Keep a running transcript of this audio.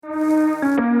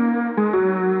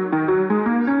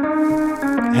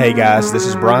Hey guys, this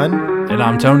is Brian. And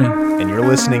I'm Tony. And you're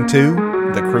listening to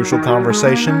the Crucial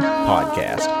Conversation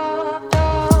Podcast.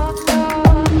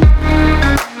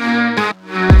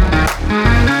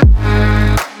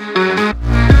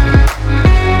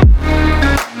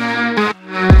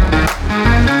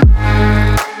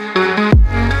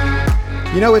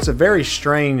 You know, it's a very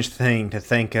strange thing to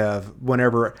think of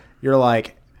whenever you're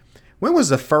like, when was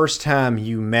the first time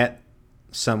you met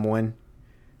someone?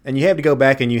 And you have to go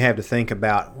back and you have to think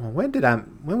about, well,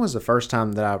 when was the first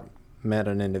time that I met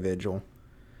an individual?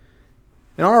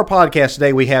 And on our podcast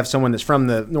today, we have someone that's from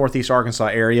the Northeast Arkansas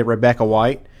area, Rebecca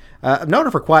White. I've known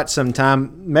her for quite some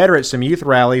time, met her at some youth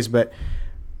rallies, but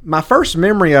my first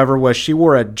memory of her was she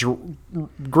wore a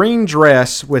green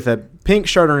dress with a pink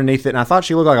shirt underneath it, and I thought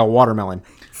she looked like a watermelon.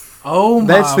 Oh,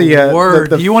 that's my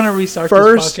word. Do you want to restart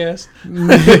this podcast?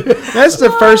 That's the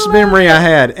first memory I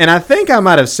had. And I think I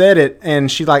might have said it,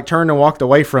 and she turned and walked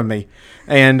away from me.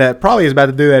 And probably is about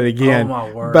to do that again. Oh,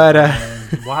 my word. But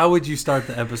why would you start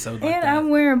the episode like that? And I'm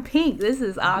wearing pink. This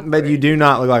is awkward. But you do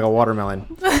not look like a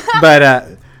watermelon.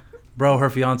 But bro,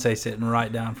 her fiance sitting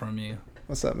right down from you.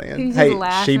 What's up, man? He's hey,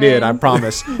 laughing. She did, I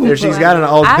promise. She's got an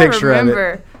old picture of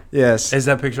it. Yes. Is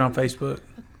that picture on Facebook?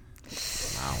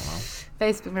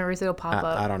 Facebook memories, it'll pop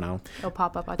up. I don't know. It'll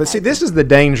pop up. But see, this is the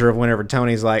danger of whenever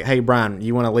Tony's like, "Hey, Brian,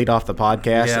 you want to lead off the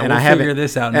podcast?" Yeah, and we'll I haven't figure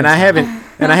this out. And I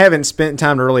haven't spent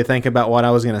time to really think about what I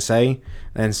was going to say.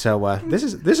 And so this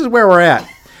is where we're at.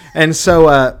 And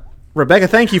so Rebecca,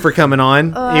 thank you for coming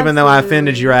on, even though I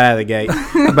offended you right out of the gate.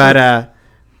 But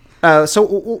so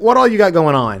what all you got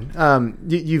going on?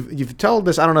 You've told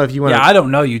us. I don't know if you want. Yeah, I don't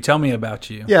know you. Tell me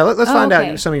about you. Yeah, let's find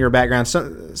out some of your background.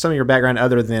 Some of your background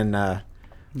other than.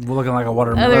 Looking like a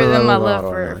watermelon. Other than my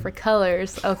love for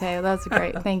colors. Okay, that's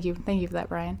great. Thank you for that,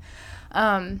 Brian.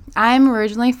 I'm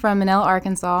originally from Manila,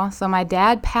 Arkansas. So my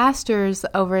dad pastors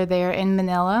over there in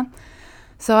Manila.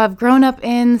 So I've grown up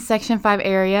in Section 5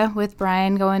 area with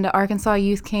Brian, going to Arkansas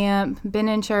Youth Camp, been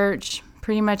in church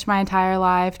pretty much my entire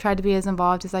life, tried to be as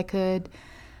involved as I could.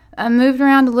 I moved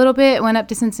around a little bit, went up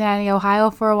to Cincinnati, Ohio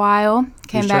for a while.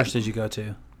 Which church did you go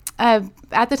to?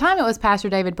 At the time, it was Pastor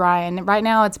David Bryan. Right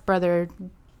now, it's Brother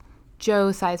Joe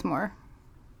Sizemore.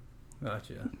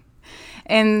 Gotcha.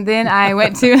 And then I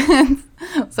went to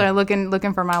sorry,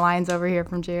 looking for my lines over here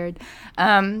from Jared.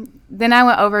 Then I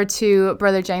went over to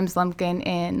Brother James Lumpkin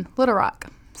in Little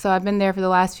Rock. So I've been there for the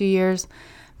last few years.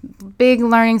 Big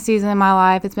learning season in my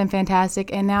life. It's been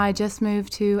fantastic. And now I just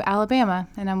moved to Alabama,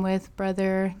 and I'm with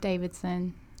Brother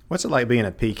Davidson. What's it like being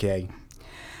a PK?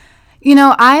 You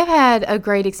know, I've had a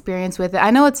great experience with it.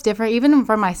 I know it's different. Even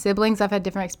for my siblings, I've had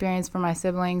different experience for my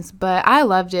siblings, but I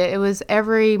loved it. It was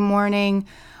every morning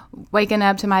waking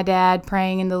up to my dad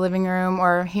praying in the living room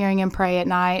or hearing him pray at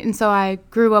night. And so I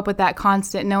grew up with that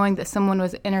constant knowing that someone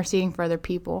was interceding for other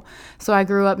people. So I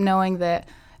grew up knowing that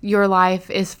your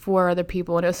life is for other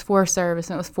people, and it was for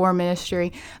service, and it was for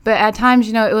ministry. But at times,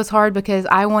 you know, it was hard because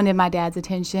I wanted my dad's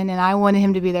attention and I wanted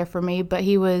him to be there for me, but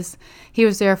he was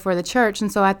there for the church.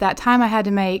 And so at that time I had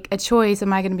to make a choice.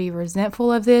 Am I going to be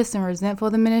resentful of this and resentful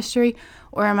of the ministry,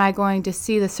 or am I going to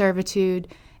see the servitude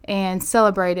and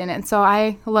celebrate in it? And so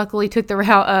I luckily took the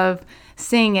route of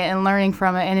seeing it and learning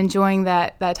from it and enjoying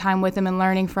that time with him and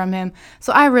learning from him.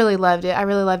 So I really loved it.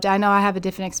 I know I have a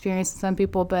different experience than some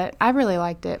people, but I really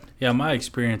liked it. Yeah, my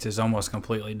experience is almost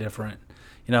completely different.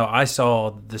 You know, I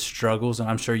saw the struggles, and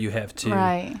I'm sure you have too,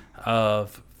 right,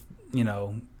 of, you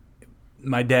know,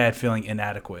 my dad feeling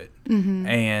inadequate. Mm-hmm.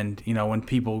 And, you know, when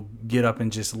people get up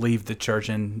and just leave the church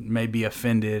and may be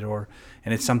offended, and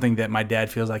it's something that my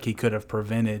dad feels like he could have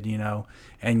prevented, you know,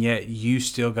 and yet you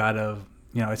still got to,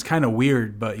 you know, it's kind of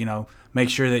weird, but, you know, make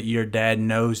sure that your dad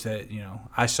knows that, you know,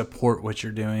 I support what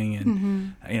you're doing. And,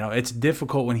 mm-hmm. you know, it's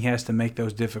difficult when he has to make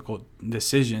those difficult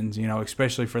decisions, you know,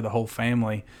 especially for the whole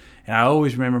family. And I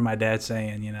always remember my dad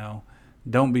saying, you know,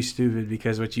 don't be stupid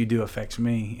because what you do affects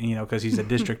me, and, you know, because he's a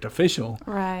district official.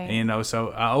 Right. And, you know,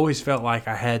 so I always felt like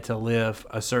I had to live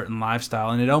a certain lifestyle,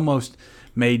 and it almost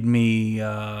made me,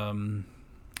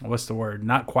 what's the word?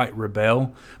 Not quite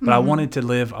rebel, but mm-hmm. I wanted to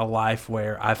live a life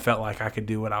where I felt like I could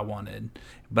do what I wanted,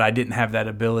 but I didn't have that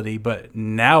ability. But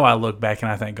now I look back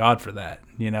and I thank God for that,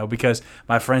 you know, because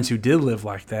my friends who did live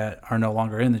like that are no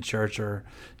longer in the church, or,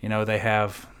 you know, they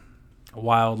have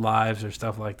wild lives or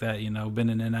stuff like that, you know, been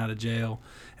in and out of jail.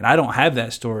 And I don't have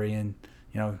that story. And,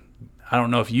 you know, I don't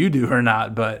know if you do or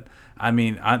not, but I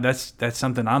mean, that's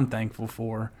something I'm thankful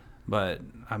for. But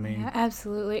I mean, yeah,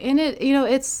 absolutely. And it, you know,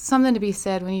 it's something to be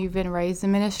said when you've been raised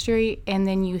in ministry and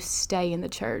then you stay in the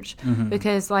church, mm-hmm.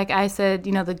 because like I said,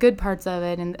 you know, the good parts of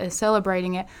it and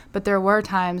celebrating it, but there were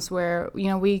times where, you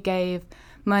know, we gave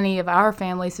money of our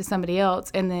families to somebody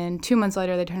else, and then 2 months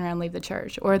later they turn around and leave the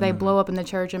church, or they blow up in the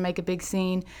church and make a big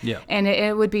scene. Yeah. And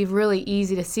it would be really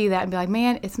easy to see that and be like,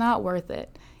 man, it's not worth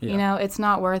it. Yeah. You know, it's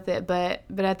not worth it. But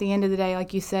at the end of the day,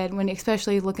 like you said, when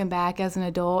especially looking back as an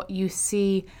adult, you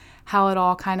see how it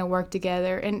all kind of worked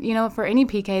together. And, you know, for any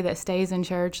PK that stays in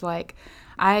church, like,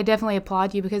 I definitely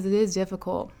applaud you, because it is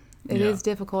difficult. It is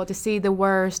difficult to see the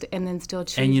worst and then still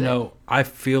choose And, you it. know, I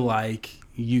feel like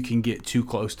you can get too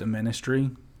close to ministry.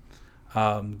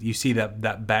 You see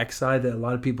that backside that a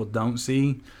lot of people don't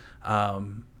see.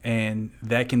 And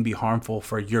that can be harmful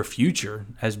for your future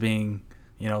as being,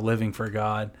 you know, living for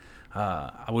God.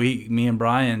 Me and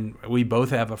Brian, we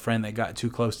both have a friend that got too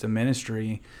close to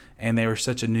ministry, and they were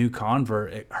such a new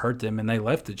convert, it hurt them, and they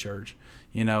left the church.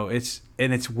 You know, it's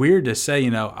weird to say,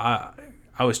 you know,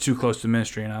 I was too close to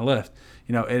ministry and I left.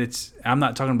 You know, I'm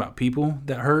not talking about people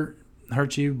that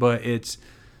hurt you, but it's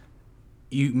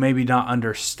you maybe not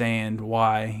understand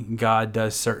why God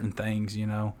does certain things, you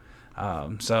know.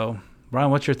 So, Brian,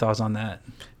 what's your thoughts on that?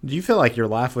 Do you feel like your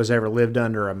life was ever lived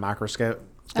under a microscope?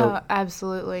 Oh,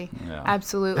 absolutely. Yeah.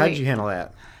 Absolutely. How did you handle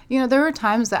that? You know, there were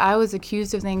times that I was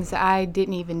accused of things that I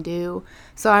didn't even do.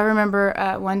 So I remember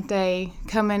one day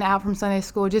coming out from Sunday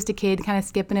school, just a kid kind of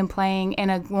skipping and playing, and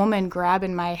a woman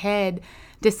grabbing my head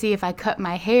to see if I cut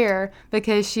my hair,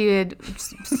 because she had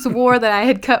swore that I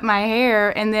had cut my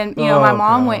hair. And then, you know, my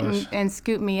mom went and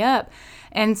scooped me up.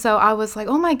 And so I was like,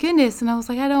 oh my goodness. And I was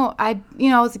like, I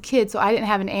was a kid, so I didn't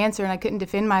have an answer and I couldn't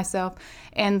defend myself.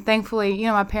 And thankfully, you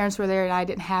know, my parents were there and I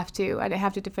didn't have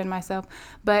to defend myself.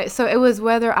 But so it was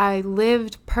whether I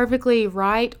lived perfectly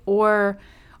right or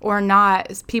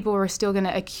not, people were still going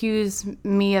to accuse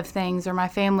me of things, or my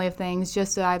family of things,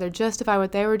 just to either justify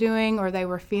what they were doing or they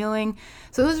were feeling.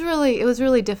 So it was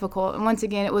really difficult. And once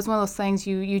again, it was one of those things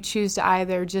you choose to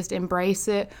either just embrace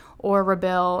it or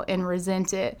rebel and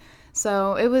resent it.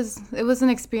 So it was an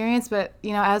experience, but,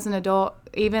 you know, as an adult,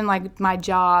 even like my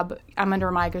job, I'm under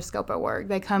a microscope at work.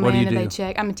 They come What do in you and do? they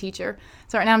check. I'm a teacher.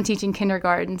 So right now I'm teaching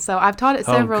kindergarten. So I've taught at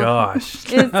several. Oh, gosh.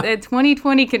 It's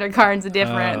 2020 kindergarten's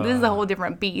different. This is a whole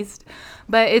different beast.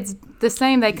 But it's the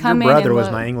same. They come Your in brother and was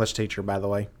look. my English teacher, by the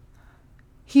way.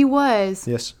 He was.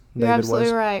 Yes, You're David absolutely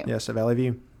was. right. Yes, at Valley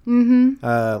View. Mm-hmm.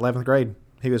 11th grade.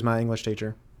 He was my English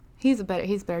teacher. He's a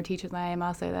better teacher than I am.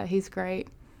 I'll say that. He's great.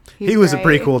 He was a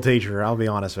pretty cool teacher, I'll be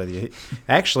honest with you.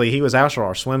 Actually, he was also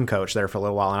our swim coach there for a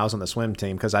little while, and I was on the swim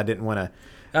team because I didn't want to.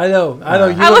 I know.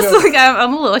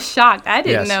 I'm a little shocked. I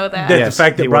didn't Yes. know that. The Yes,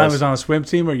 fact that he Brian was. was on a swim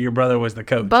team, or your brother was the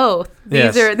coach? Both.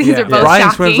 Yes. These are Yeah. both Brian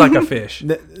shocking. swims like a fish.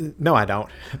 No, I don't.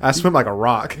 I swim like a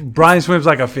rock. Brian swims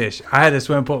like a fish. I had a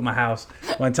swimming pool at my house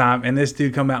one time, and this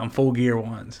dude come out in full gear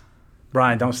once.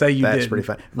 Brian, don't say you That's didn't. pretty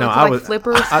funny. Like- No, I like was.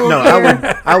 flippers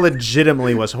I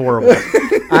legitimately was horrible.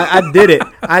 I did it.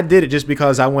 I did it just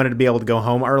because I wanted to be able to go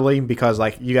home early, because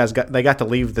like you guys they got to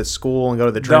leave the school and go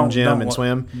to the trim gym and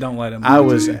swim. Don't let him. I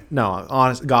was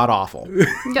honest, god awful,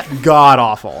 Yeah. god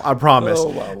awful. I promise.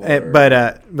 Oh, my Lord.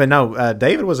 But no,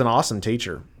 David was an awesome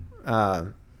teacher.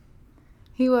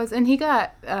 He was, and he's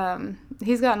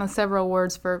gotten several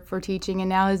awards for teaching, and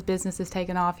now his business has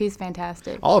taken off. He's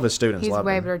fantastic. All of his students He's a loved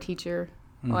way him. better teacher,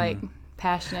 like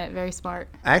passionate, very smart.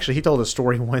 Actually, he told a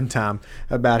story one time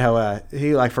about how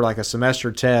he, like, for like a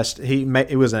semester test,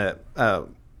 it was a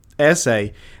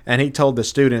essay, and he told the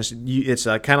students it's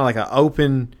kind of like an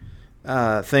open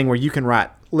thing where you can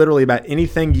write literally about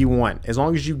anything you want, as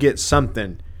long as you get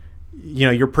something, you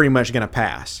know, you're pretty much going to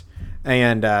pass.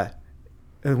 And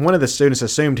one of the students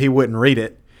assumed he wouldn't read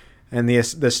it, and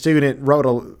the student wrote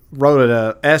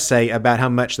an essay about how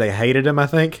much they hated him, I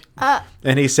think.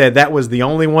 And he said that was the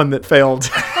only one that failed.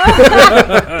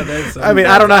 I mean,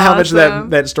 I don't know how much awesome.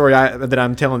 that story that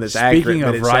I'm telling is accurate, Speaking but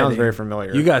of it writing, sounds very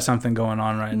familiar. You got something going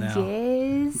on right now.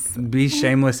 Yes. Be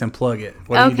shameless and plug it.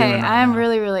 What are you Okay, doing right I'm now?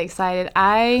 really, really excited.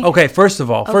 Okay, first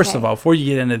of all, Okay. before you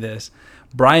get into this,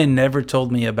 Brian never told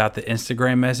me about the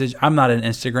Instagram message. I'm not an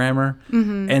Instagrammer,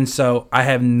 and so I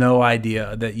have no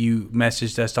idea that you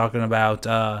messaged us talking about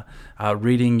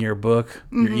reading your book,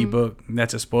 your ebook.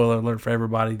 That's a spoiler alert for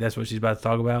everybody. That's what she's about to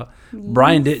talk about.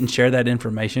 Brian didn't share that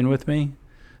information with me.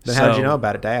 Then how did you know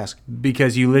about it to ask?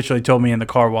 Because you literally told me in the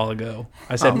car a while ago.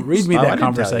 I said, read me I that didn't tell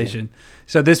you. conversation.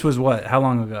 So this was what? How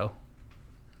long ago?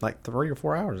 Like 3 or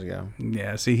 4 hours ago.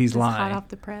 Yeah, see, he's It's hot lying. off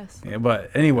the press. Yeah, but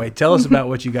anyway, tell us about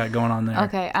what you got going on there.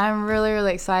 Okay, I'm really,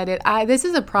 really excited. This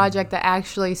is a project that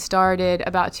actually started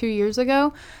about 2 years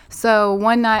ago. So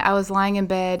one night I was lying in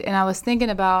bed and I was thinking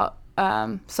about,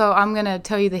 so I'm going to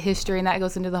tell you the history, and that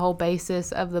goes into the whole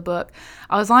basis of the book.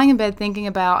 I was lying in bed thinking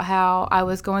about how I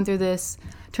was going through this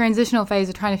transitional phase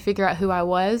of trying to figure out who I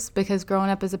was, because growing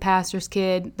up as a pastor's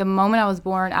kid, the moment I was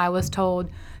born, I was told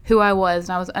who I was,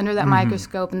 and I was under that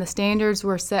microscope, and the standards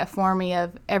were set for me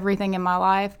of everything in my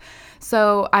life.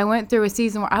 So I went through a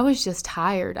season where I was just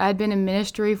tired. I had been in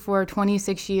ministry for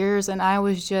 26 years, and I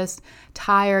was just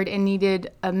tired and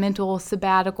needed a mental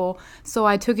sabbatical. So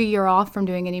I took a year off from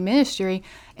doing any ministry,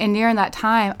 and during that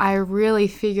time, I really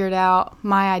figured out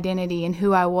my identity and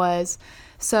who I was.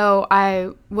 So I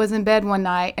was in bed one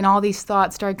night, and all these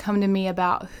thoughts started coming to me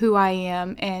about who I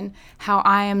am and how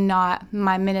I am not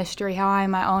my ministry, how I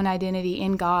am my own identity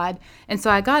in God. And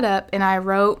so I got up and I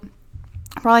wrote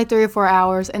probably 3 or 4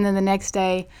 hours, and then the next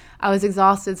day I was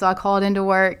exhausted, so I called into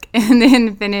work and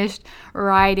then finished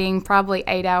writing probably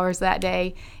 8 hours that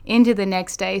day into the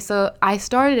next day. So I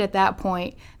started at that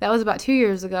point. That was about 2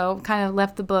 years ago. Kind of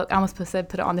left the book. I almost said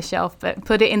put it on the shelf, but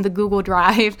put it in the Google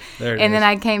Drive. And then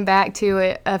I came back to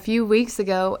it a few weeks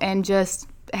ago and just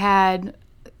had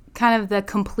kind of the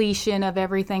completion of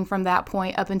everything from that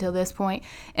point up until this point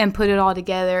and put it all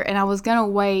together. And I was going to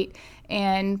wait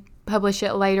and publish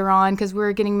it later on because we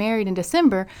were getting married in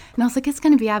December, and I was like, it's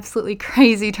going to be absolutely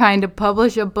crazy trying to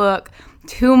publish a book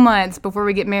 2 months before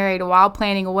we get married while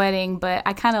planning a wedding, but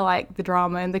I kind of like the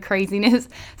drama and the craziness,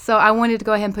 so I wanted to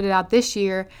go ahead and put it out this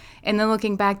year. And then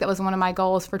looking back, that was one of my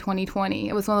goals for 2020.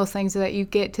 It was one of those things that you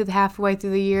get to the halfway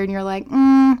through the year and you're like,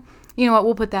 you know what,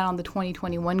 we'll put that on the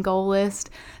 2021 goal list.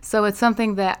 So it's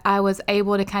something that I was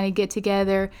able to kind of get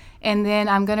together, and then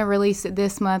I'm going to release it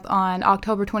this month on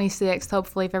October 26th,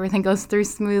 hopefully, if everything goes through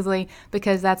smoothly,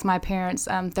 because that's my parents'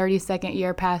 32nd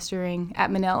year pastoring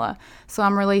at Manila. So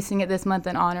I'm releasing it this month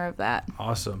in honor of that.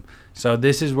 Awesome. So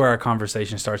this is where our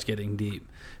conversation starts getting deep,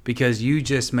 because you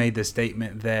just made the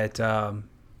statement that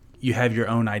you have your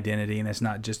own identity and it's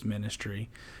not just ministry.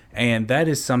 And that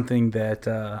is something that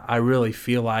I really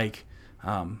feel like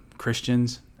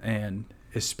Christians, and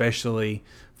especially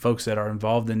folks that are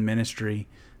involved in ministry,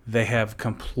 they have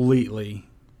completely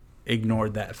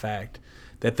ignored that fact,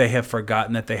 that they have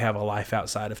forgotten that they have a life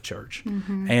outside of church.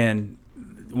 Mm-hmm. And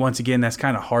once again, that's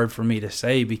kind of hard for me to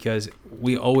say, because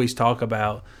we always talk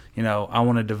about, you know, I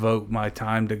want to devote my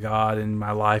time to God and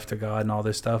my life to God and all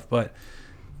this stuff. But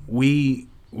we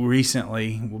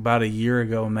recently, about a year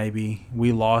ago maybe,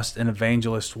 we lost an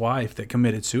evangelist wife that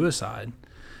committed suicide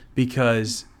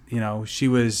because, you know,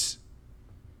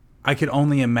 I could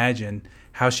only imagine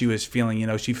how she was feeling. You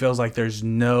know, she feels like there's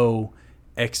no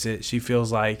exit. She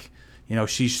feels like, you know,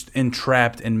 she's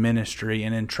entrapped in ministry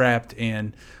and entrapped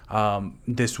in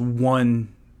this one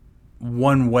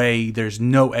way. There's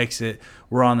no exit.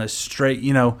 We're on a straight,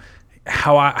 you know,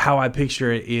 how I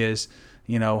picture it is,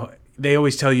 you know, they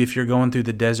always tell you if you're going through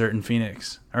the desert in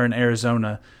Phoenix or in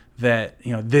Arizona that,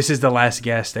 you know, this is the last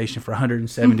gas station for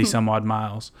 170 some odd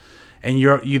miles, and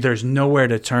there's nowhere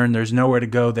to turn, there's nowhere to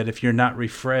go, that if you're not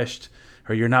refreshed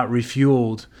or you're not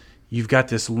refueled, you've got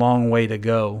this long way to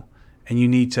go, and you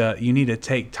need to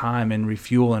take time and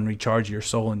refuel and recharge your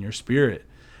soul and your spirit.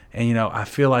 And, you know, I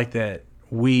feel like that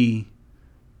we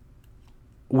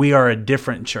are a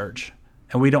different church,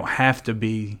 and we don't have to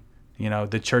be, you know,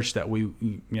 the church that we,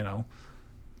 you know,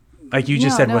 like you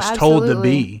just said, was told to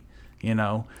be. You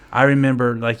know, I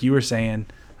remember, like you were saying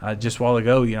just a while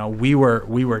ago, you know, we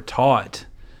were taught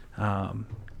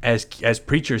as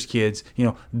preachers' kids, you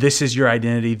know, this is your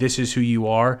identity, this is who you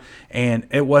are. And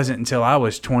it wasn't until I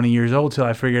was 20 years old till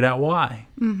I figured out why.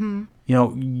 Mm-hmm. You know,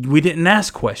 we didn't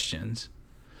ask questions.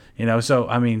 You know, so,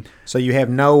 I mean... So you have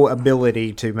no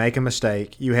ability to make a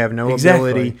mistake. You have no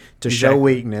ability to show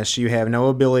weakness. You have no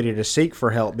ability to seek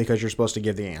for help because you're supposed to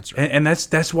give the answer. And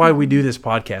that's why we do this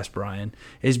podcast, Brian,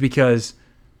 is because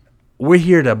we're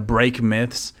here to break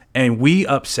myths, and we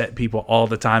upset people all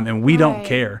the time, and we don't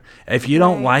care. If you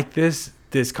don't like these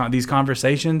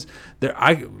conversations,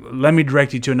 let me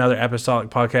direct you to another apostolic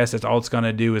podcast. That's all it's going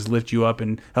to do is lift you up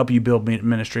and help you build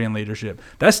ministry and leadership.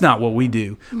 That's not what we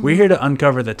do. Mm-hmm. We're here to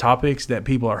uncover the topics that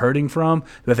people are hurting from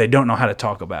that they don't know how to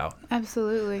talk about.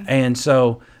 Absolutely. And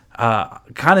so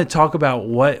kind of talk about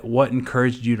what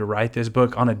encouraged you to write this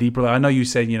book on a deeper level. I know you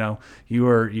said, you know, you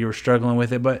were struggling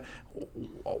with it, but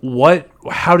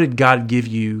how did God give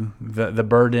you the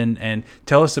burden, and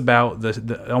tell us about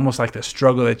the almost like the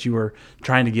struggle that you were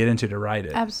trying to get into to write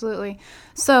it? Absolutely.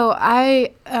 So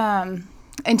I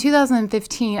in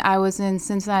 2015 I was in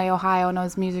Cincinnati, Ohio, and I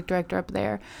was music director up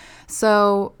there.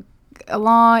 So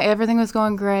everything was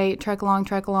going great, trek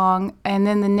along, and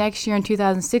then the next year in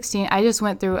 2016 I just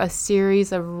went through a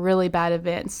series of really bad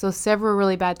events. So several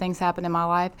really bad things happened in my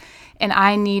life, and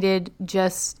I needed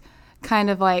just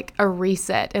kind of like a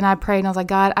reset. And I prayed and I was like,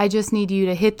 God, I just need you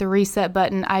to hit the reset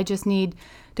button. I just need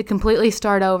to completely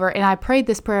start over. And I prayed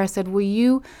this prayer. I said, will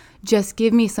you just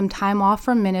give me some time off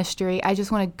from ministry? I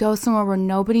just want to go somewhere where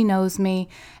nobody knows me,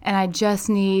 and I just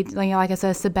need, like I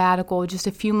said, a sabbatical, just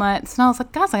a few months. And I was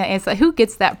like, God's not gonna answer that. Who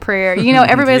gets that prayer?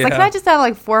 Everybody's like, can I just have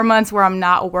like 4 months where I'm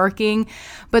not working?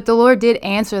 But the Lord did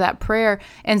answer that prayer.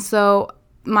 And so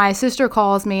my sister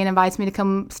calls me and invites me to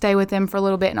come stay with them for a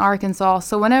little bit in Arkansas.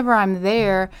 So whenever I'm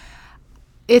there,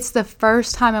 it's the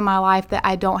first time in my life that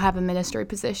I don't have a ministry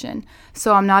position.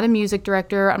 So I'm not a music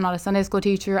director. I'm not a Sunday school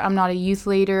teacher. I'm not a youth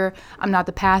leader. I'm not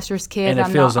the pastor's kid. And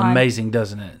it feels amazing,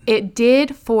 doesn't it? It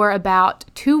did for about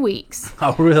 2 weeks.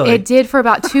 Oh, really? It did for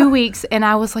about 2 weeks. And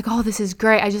I was like, oh, this is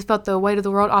great. I just felt the weight of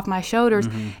the world off my shoulders.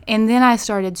 And then I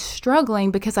started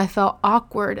struggling because I felt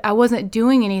awkward. I wasn't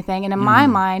doing anything. And in my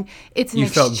mind, it's an You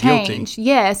exchange. felt guilty.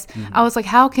 Yes. I was like,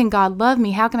 how can God love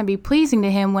me? How can I be pleasing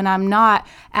to him when I'm not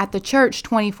at the church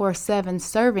 24/7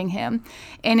 serving him?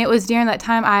 And it was during that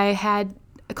time I had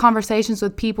conversations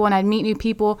with people, and I'd meet new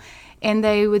people, and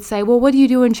they would say, well, what do you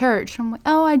do in church? I'm like,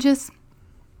 oh, I just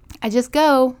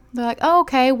go. They're like, oh,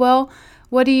 okay, well,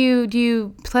 what do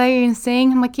you play and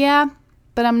sing? I'm like, yeah,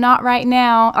 but I'm not right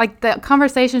now. Like, the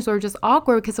conversations were just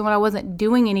awkward because when I wasn't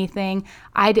doing anything,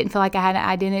 I didn't feel like I had an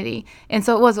identity. And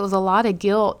so it was a lot of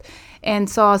guilt. And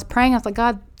so I was praying. I was like,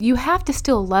 God, you have to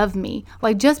still love me.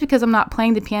 Like, just because I'm not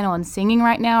playing the piano and singing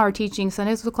right now or teaching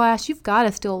Sunday school class, you've got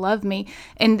to still love me.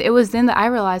 And it was then that I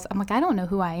realized, I'm like, I don't know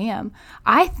who I am.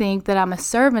 I think that I'm a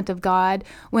servant of God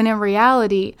when in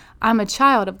reality, I'm a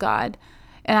child of God.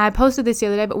 And I posted this the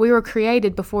other day, but we were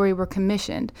created before we were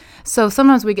commissioned. So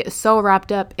sometimes we get so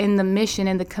wrapped up in the mission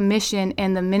and the commission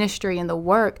and the ministry and the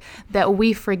work that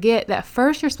we forget that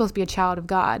first you're supposed to be a child of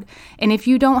God. And if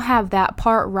you don't have that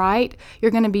part right,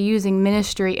 you're going to be using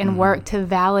ministry and work to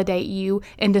validate you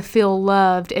and to feel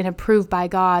loved and approved by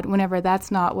God whenever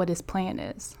that's not what his plan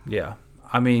is. Yeah.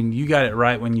 I mean, you got it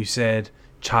right when you said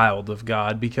child of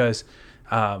God, because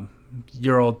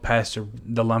your old pastor,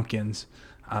 the Lumpkins,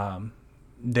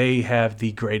 they have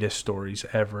the greatest stories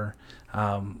ever.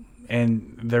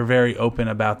 And they're very open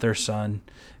about their son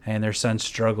and their son's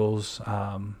struggles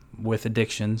with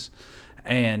addictions.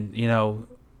 And,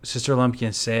 Sister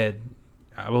Lumpkin said,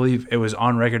 I believe it was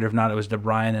on record, if not, it was to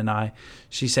Brian and I,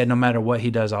 she said, no matter what he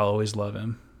does, I'll always love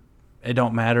him. It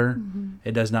don't matter.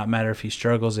 It does not matter if he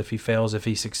struggles, if he fails, if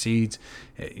he succeeds.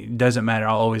 It doesn't matter.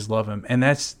 I'll always love him. And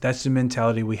that's the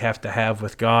mentality we have to have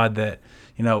with God, that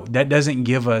that doesn't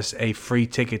give us a free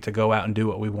ticket to go out and do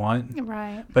what we want.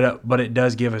 Right. But it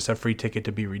does give us a free ticket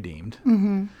to be redeemed.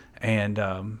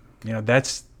 And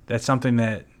that's something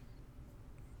that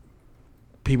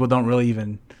people don't really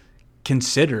even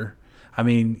consider. I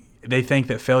mean, they think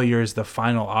that failure is the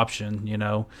final option,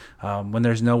 when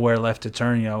there's nowhere left to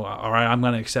turn, all right, I'm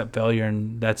going to accept failure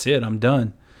and that's it. I'm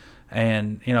done.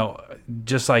 And,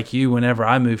 just like you, whenever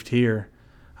I moved here,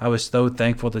 I was so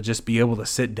thankful to just be able to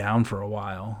sit down for a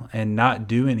while and not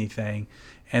do anything.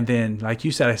 And then, like you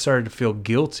said, I started to feel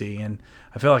guilty, and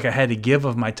I felt like I had to give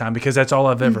of my time, because that's all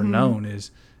I've ever known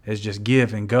is just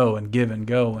give and go and give and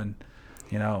go. And,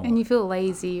 and you feel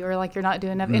lazy or like you're not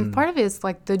doing enough. And part of it is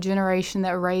like the generation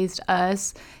that raised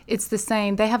us. It's the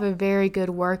same. They have a very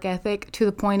good work ethic to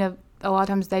the point of a lot of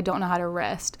times they don't know how to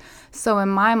rest. So in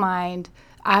my mind,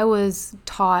 I was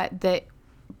taught that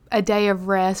a day of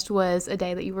rest was a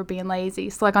day that you were being lazy.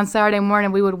 So like on Saturday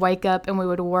morning, we would wake up and we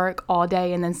would work all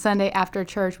day. And then Sunday after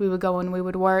church, we would go and we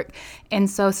would work. And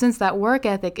so since that work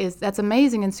ethic that's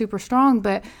amazing and super strong,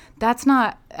 but that's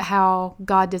not how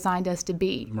God designed us to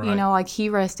be. Right. Like he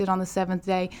rested on the seventh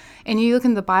day. And you look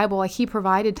in the Bible, like he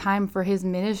provided time for his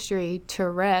ministry to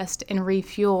rest and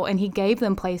refuel. And he gave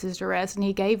them places to rest, and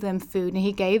he gave them food, and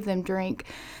he gave them drink.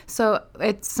 So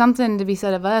it's something to be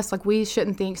said of us. Like, we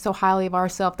shouldn't think so highly of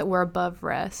ourselves that we're above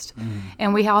rest.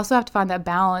 And we also have to find that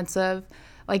balance of,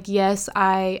 like, yes,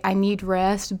 I need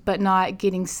rest, but not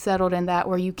getting settled in that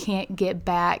where you can't get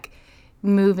back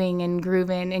moving and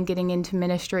grooving and getting into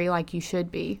ministry like you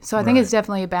should be. So I think it's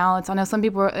definitely a balance. I know some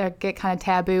people get kind of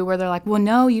taboo where they're like, well,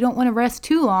 no, you don't want to rest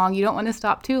too long. You don't want to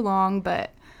stop too long. But,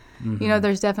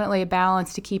 there's definitely a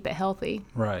balance to keep it healthy.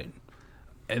 Right.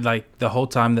 Like the whole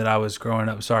time that I was growing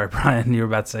up, sorry, Brian, you were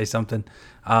about to say something.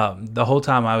 The whole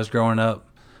time I was growing up,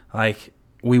 like,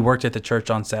 we worked at the church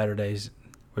on Saturdays.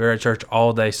 We were at church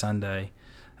all day Sunday.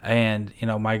 And,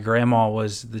 my grandma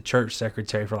was the church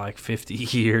secretary for like 50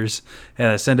 years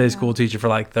and a Sunday school teacher for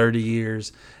like 30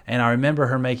 years. And I remember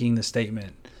her making the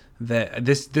statement that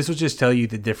this will just tell you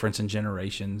the difference in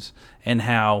generations, and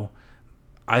how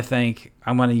I think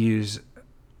I'm going to use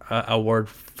a word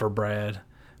for Brad,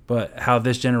 but how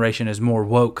this generation is more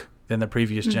woke than the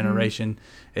previous generation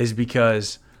is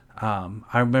because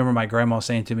I remember my grandma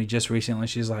saying to me just recently,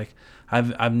 she's like,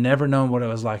 I've never known what it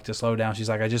was like to slow down. She's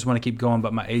like, I just want to keep going,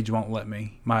 but my age won't let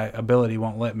me. My ability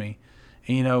won't let me.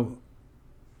 And, you know,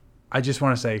 I just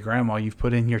want to say, Grandma, you've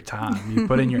put in your time. You've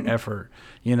put in your effort,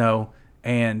 you know.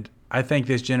 And I think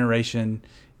this generation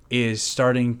is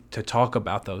starting to talk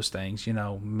about those things, you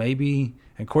know. Maybe,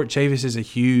 and Court Chavis is a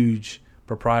huge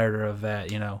proprietor of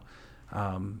that, you know.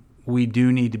 We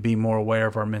do need to be more aware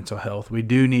of our mental health. We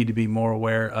do need to be more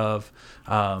aware of,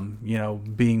 you know,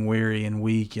 being weary and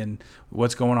weak and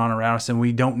what's going on around us. And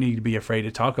we don't need to be afraid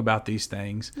to talk about these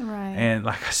things. Right. And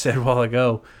like I said a while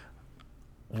ago,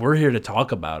 we're here to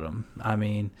talk about them. I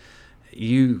mean,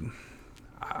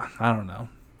 I don't know.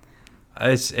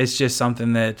 It's just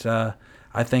something that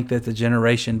I think that the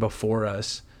generation before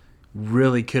us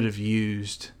really could have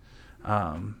used.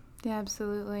 Yeah,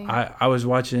 absolutely. I was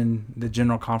watching the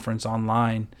General Conference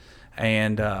online,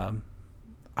 and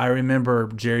I remember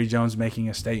Jerry Jones making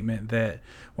a statement that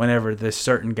whenever this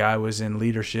certain guy was in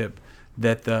leadership,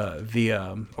 that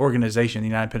the organization, the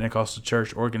United Pentecostal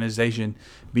Church organization,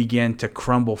 began to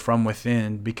crumble from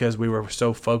within because we were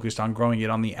so focused on growing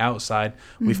it on the outside,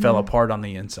 we fell apart on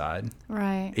the inside.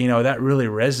 Right. You know, that really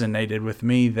resonated with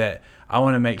me, that I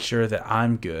want to make sure that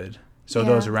I'm good so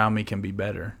those around me can be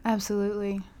better.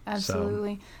 Absolutely.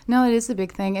 No, it is a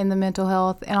big thing in the mental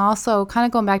health. And also kind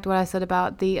of going back to what I said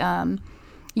about the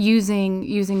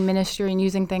using ministry and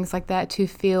using things like that to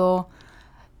feel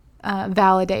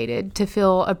validated, to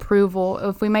feel approval.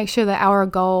 If we make sure that our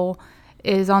goal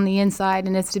is on the inside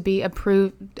and it's to be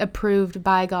approved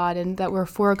by God, and that we're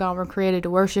for God, we're created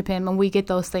to worship Him, and we get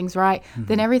those things right,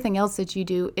 then everything else that you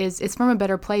do is from a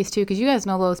better place too. Because you guys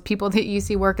know those people that you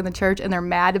see work in the church and they're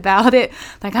mad about it.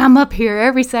 Like, I'm up here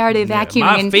every Saturday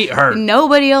vacuuming, my feet hurt. And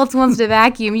nobody else wants to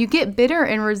vacuum. You get bitter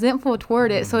and resentful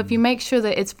toward it. So if you make sure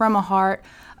that it's from a heart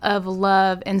of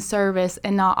love and service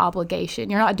and not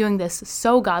obligation. You're not doing this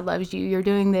so God loves you. You're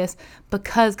doing this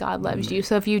because God loves you.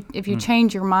 So if you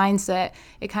change your mindset,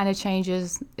 it kind of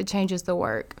changes the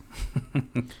work.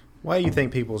 Why do you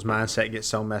think people's mindset gets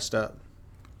so messed up?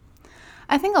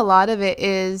 I think a lot of it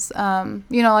is,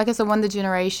 like I said, one, the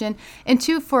generation, and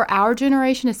two, for our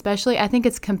generation especially, I think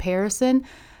it's comparison.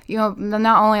 You know,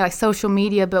 not only like social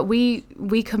media, but we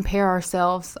compare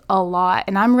ourselves a lot.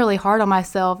 And I'm really hard on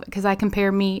myself because I compare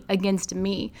me against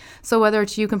me. So whether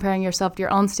it's you comparing yourself to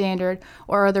your own standard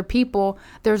or other people,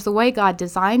 there's the way God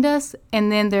designed us,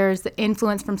 and then there's the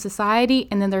influence from society,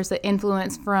 and then there's the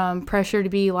influence from pressure to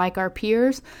be like our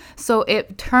peers. So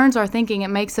it turns our thinking. It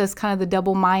makes us kind of the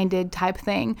double-minded type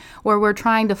thing, where we're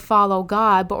trying to follow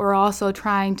God, but we're also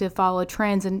trying to follow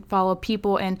trends and follow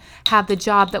people and have the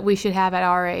job that we should have at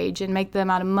our age and make the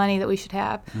amount of money that we should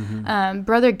have.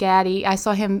 Brother Gaddy, I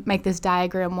saw him make this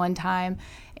diagram one time,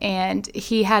 and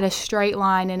he had a straight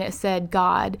line and it said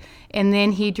God, and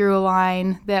then he drew a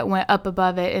line that went up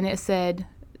above it and it said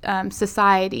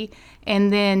society,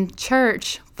 and then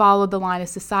church followed the line of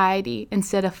society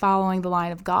instead of following the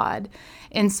line of God.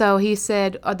 And so he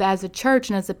said, as a church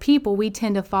and as a people, we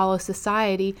tend to follow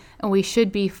society, and we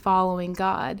should be following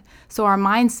God. So our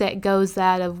mindset goes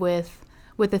that of with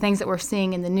the things that we're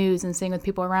seeing in the news and seeing with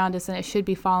people around us, and it should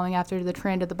be following after the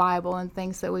trend of the Bible and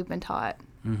things that we've been taught.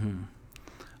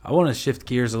 I want to shift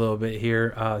gears a little bit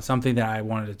here. Something that I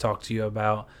wanted to talk to you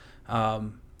about.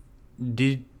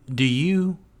 Did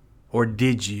you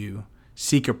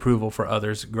seek approval for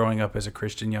others growing up as a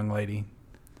Christian young lady?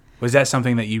 Was that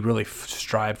something that you really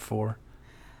strived for?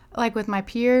 Like with my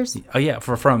peers? Oh yeah,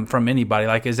 from anybody.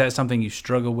 Like, is that something you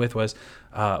struggle with? Was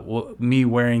me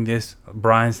wearing this?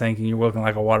 Brian's thinking you're looking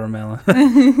like a watermelon,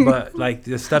 but like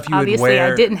the stuff you Obviously, would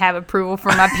wear. I didn't have approval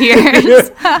from my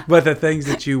peers. But the things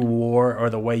that you wore or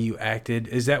the way you acted,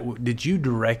 did you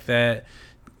direct that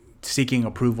seeking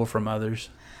approval from others?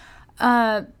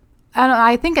 I don't know.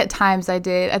 I think at times I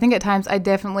did. I think at times I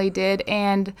definitely did.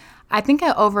 And I think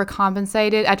I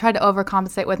overcompensated. I tried to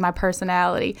overcompensate with my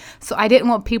personality. So I didn't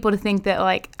want people to think that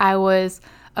like I was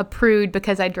a prude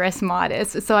because I dressed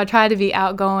modest. So I tried to be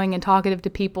outgoing and talkative to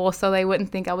people so they wouldn't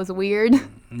think I was weird.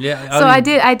 Yeah. So I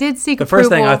did seek the approval. First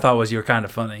thing I thought was you were kind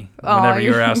of funny whenever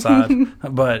you were outside.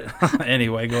 But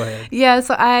anyway, go ahead. Yeah.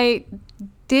 So I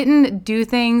didn't do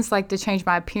things like to change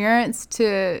my appearance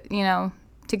to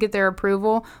get their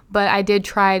approval, but I did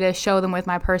try to show them with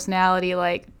my personality,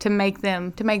 like to make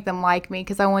them like me,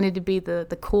 because I wanted to be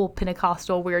the cool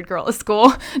Pentecostal weird girl at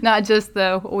school, not just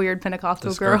the weird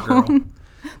Pentecostal girl.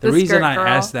 The reason I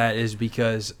asked that is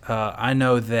because I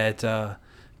know that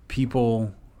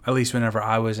people, at least whenever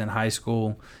I was in high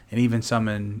school, and even some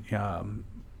in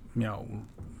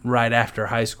right after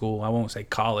high school, I won't say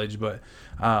college, but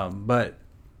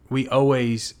we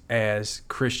always, as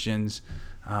Christians,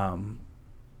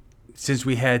 since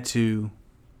we had to,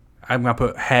 I'm going to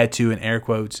put had to in air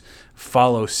quotes,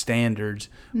 follow standards,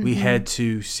 we had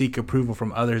to seek approval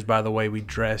from others by the way we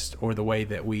dressed or the way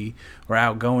that we were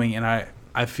outgoing. And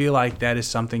I feel like that is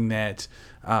something that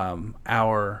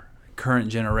our current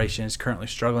generation is currently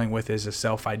struggling with, is a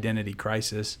self-identity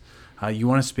crisis. You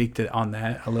want to speak on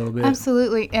that a little bit?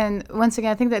 Absolutely. And once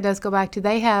again, I think that does go back to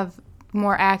they have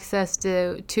more access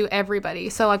to everybody.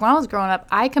 So like when I was growing up,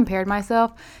 I compared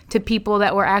myself to people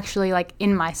that were actually like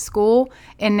in my school.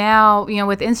 And now, you know,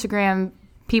 with Instagram,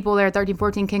 people that are 13,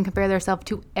 14 can compare themselves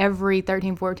to every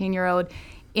 13, 14-year-old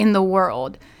in the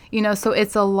world. You know, so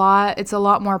it's a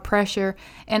lot more pressure.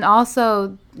 And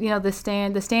also, you know, the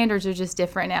standards are just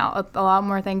different now. A lot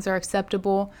more things are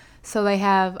acceptable. So they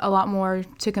have a lot more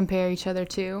to compare each other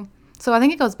to. So I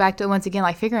think it goes back to, once again,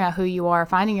 like figuring out who you are,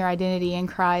 finding your identity in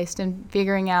Christ, and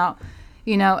figuring out,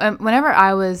 you know, whenever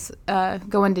I was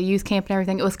going to youth camp and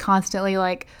everything, it was constantly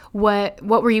like, what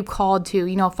were you called to?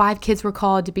 You know, 5 kids were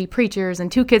called to be preachers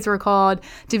and 2 kids were called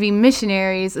to be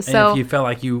missionaries. And so if you felt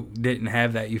like you didn't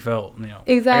have that, you felt, you know,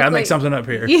 exactly. I got to make something up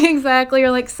here. Yeah, exactly.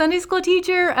 Or like Sunday school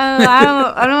teacher.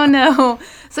 I don't know.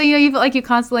 So, you know, you felt like you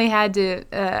constantly had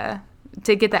to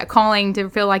get that calling to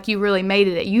feel like you really made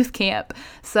it at youth camp.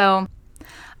 So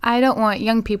I don't want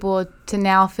young people to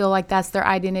now feel like that's their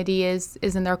identity is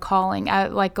in their calling. I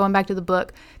like going back to the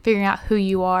book, figuring out who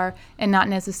you are and not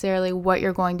necessarily what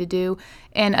you're going to do.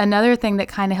 And another thing that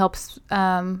kind of helps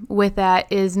with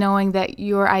that is knowing that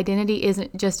your identity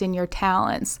isn't just in your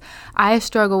talents. I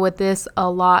struggle with this a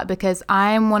lot because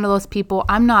I'm one of those people,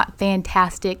 I'm not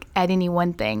fantastic at any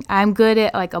one thing. I'm good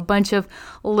at like a bunch of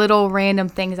little random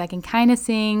things. I can kind of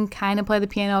sing, kind of play the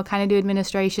piano, kind of do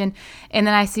administration. And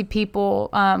then I see people,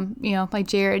 you know, like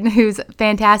Jared, who's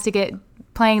fantastic at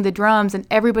playing the drums and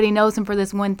everybody knows him for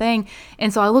this one thing.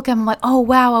 And so I look at him like, oh,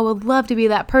 wow, I would love to be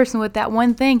that person with that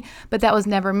one thing. But that was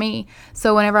never me.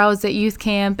 So whenever I was at youth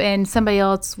camp and somebody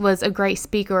else was a great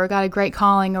speaker or got a great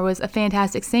calling or was a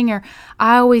fantastic singer,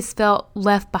 I always felt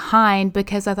left behind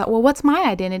because I thought, well, what's my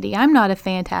identity? I'm not a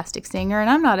fantastic singer and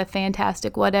I'm not a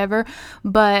fantastic whatever.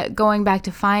 But going back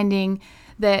to finding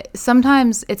that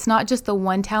sometimes it's not just the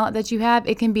one talent that you have,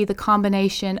 it can be the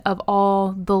combination of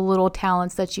all the little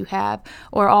talents that you have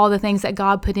or all the things that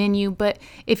God put in you. But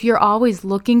if you're always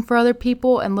looking for other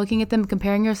people and looking at them,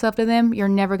 comparing yourself to them, you're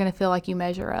never going to feel like you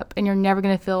measure up and you're never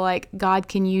going to feel like God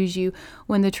can use you,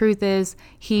 when the truth is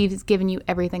He's given you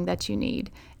everything that you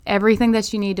need. Everything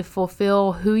that you need to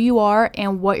fulfill who you are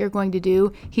and what you're going to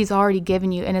do, He's already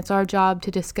given you. And it's our job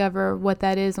to discover what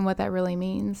that is and what that really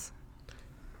means.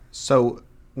 So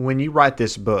when you write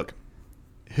this book,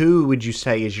 who would you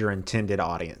say is your intended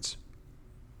audience?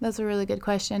 That's a really good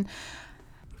question.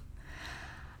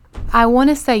 I want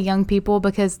to say young people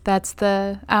because that's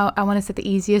I want to say the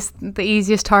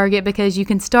easiest target, because you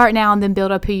can start now and then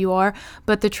build up who you are.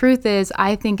 But the truth is,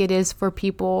 I think it is for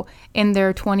people in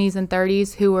their 20s and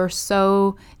 30s who are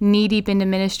so knee deep into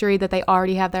ministry that they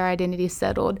already have their identity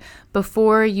settled.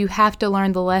 Before you have to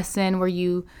learn the lesson where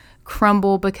you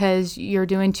crumble because you're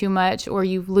doing too much or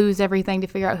you lose everything to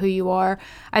figure out who you are.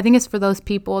 I think it's for those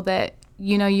people that,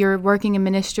 you know, you're working in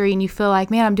ministry and you feel like,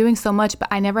 man, I'm doing so much, but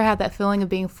I never had that feeling of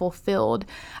being fulfilled.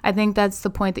 I think that's the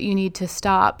point that you need to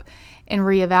stop and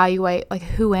reevaluate, like,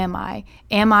 who am I?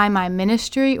 Am I my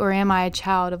ministry or am I a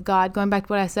child of God? Going back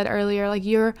to what I said earlier, like,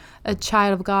 you're a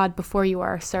child of God before you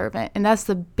are a servant. And that's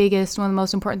the biggest, one of the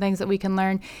most important things that we can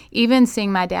learn. Even seeing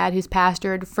my dad, who's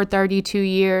pastored for 32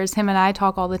 years, him and I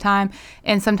talk all the time.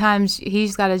 And sometimes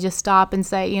he's got to just stop and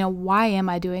say, you know, why am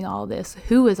I doing all of this?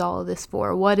 Who is all of this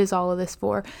for? What is all of this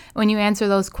for? When you answer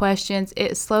those questions,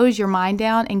 it slows your mind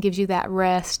down and gives you that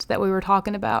rest that we were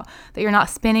talking about, that you're not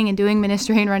spinning and doing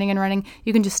ministry and running.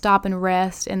 You can just stop and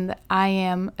rest, and I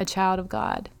am a child of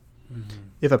God.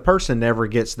 If a person never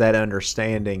gets that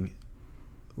understanding,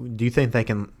 do you think they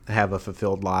can have a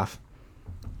fulfilled life?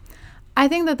 I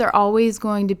think that they're always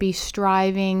going to be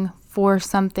striving for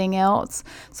something else.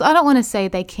 So I don't want to say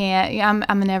they can't.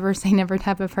 I'm a never say never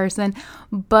type of person,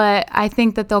 but I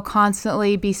think that they'll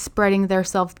constantly be spreading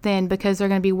themselves thin because they're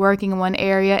going to be working in one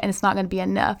area and it's not going to be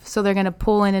enough. So they're going to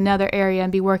pull in another area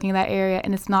and be working in that area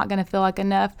and it's not going to feel like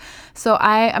enough. So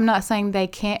I'm not saying they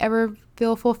can't ever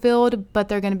feel fulfilled, but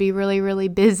they're going to be really, really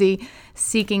busy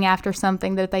seeking after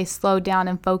something that if they slowed down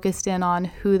and focused in on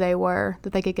who they were,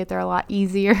 that they could get there a lot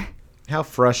easier. How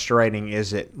frustrating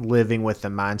is it living with the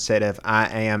mindset of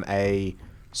I am a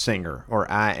singer or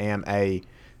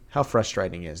how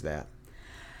frustrating is that?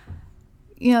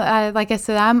 You know, like I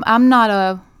said, I'm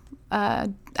not a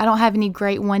don't have any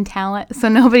great one talent, so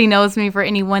nobody knows me for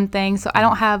any one thing. So I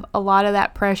don't have a lot of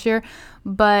that pressure.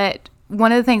 But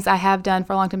one of the things I have done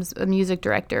for a long time is a music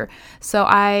director. So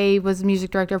I was a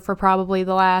music director for probably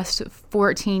the last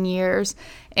 14 years.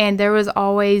 And there was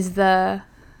always the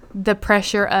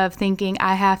pressure of thinking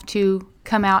I have to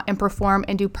come out and perform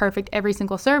and do perfect every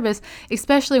single service,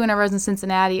 especially when I was in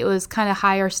Cincinnati. It was kind of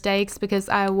higher stakes because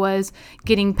I was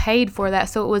getting paid for that.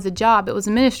 So it was a job, it was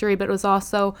a ministry, but it was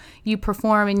also you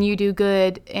perform and you do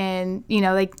good, and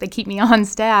they keep me on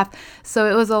staff. So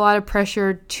it was a lot of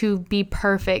pressure to be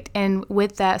perfect, and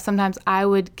with that sometimes I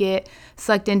would get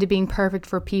sucked into being perfect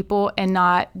for people and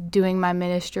not doing my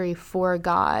ministry for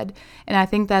God. And I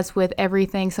think that's with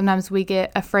everything. Sometimes we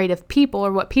get afraid of people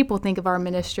or what people think of our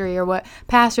ministry or what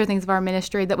pastor thinks of our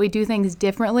ministry, that we do things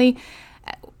differently.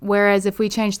 Whereas if we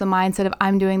change the mindset of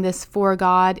I'm doing this for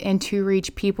God and to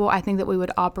reach people, I think that we would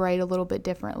operate a little bit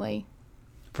differently.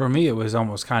 For me, it was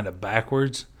almost kind of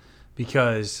backwards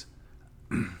because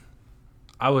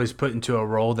I was put into a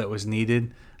role that was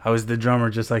needed. I was the drummer,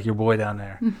 just like your boy down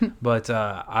there. But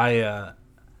I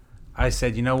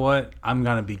said, you know what? I'm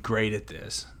going to be great at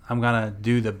this. I'm going to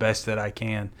do the best that I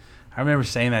can. I remember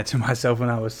saying that to myself when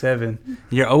I was 7.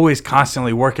 You're always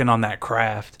constantly working on that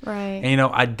craft. Right. And,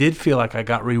 I did feel like I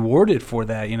got rewarded for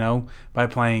that, by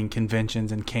playing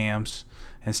conventions and camps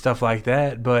and stuff like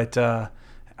that. But I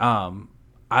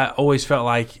always felt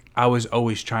like I was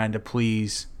always trying to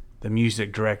please the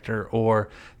music director or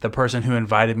the person who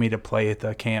invited me to play at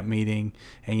the camp meeting,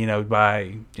 and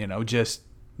by just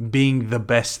being the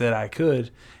best that I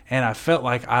could. And I felt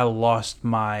like I lost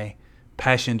my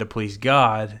passion to please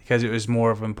God because it was more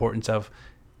of importance of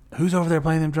who's over there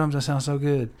playing them drums that sound so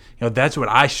good. That's what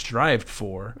I strived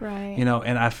for. Right.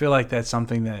 And I feel like that's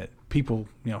something that people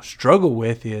struggle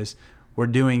with, is we're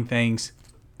doing things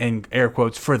in air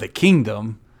quotes for the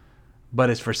kingdom, but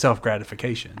it's for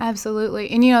self-gratification. Absolutely.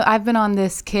 And, I've been on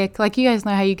this kick. Like, you guys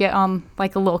know how you get on,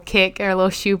 like, a little kick or a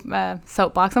little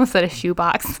soapbox. I almost said a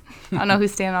shoebox. I don't know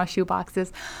who's standing on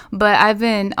shoeboxes. But I've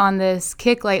been on this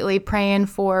kick lately praying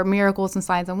for miracles and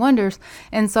signs and wonders.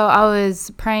 And so I was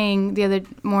praying the other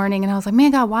morning, and I was like,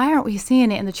 man, God, why aren't we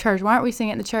seeing it in the church? Why aren't we seeing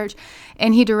it in the church?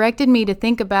 And he directed me to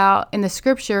think about, in the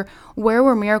scripture, where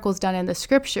were miracles done in the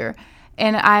scripture?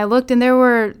 And I looked, and there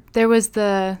was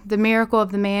the miracle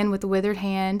of the man with the withered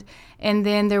hand, and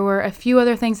then there were a few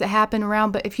other things that happened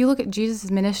around. But if you look at Jesus'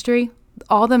 ministry,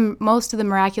 most of the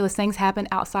miraculous things happen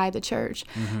outside the church.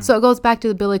 Mm-hmm. So it goes back to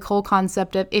the Billy Cole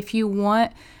concept of, if you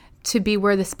want to be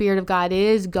where the Spirit of God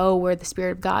is, go where the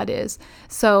Spirit of God is.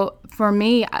 So for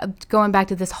me, going back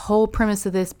to this whole premise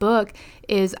of this book,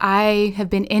 is I have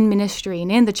been in ministry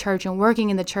and in the church and working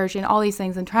in the church and all these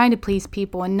things and trying to please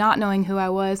people and not knowing who I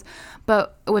was.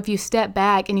 But if you step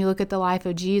back and you look at the life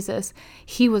of Jesus,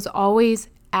 he was always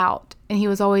out and he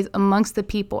was always amongst the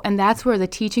people. And that's where the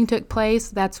teaching took place.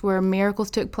 That's where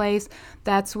miracles took place.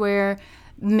 That's where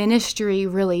ministry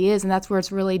really is, and that's where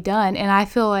it's really done. And I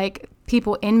feel like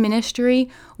people in ministry,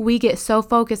 we get so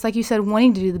focused, like you said,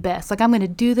 wanting to do the best. Like, I'm going to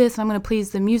do this, I'm going to please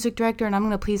the music director, and I'm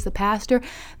going to please the pastor,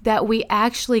 that we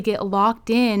actually get locked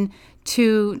in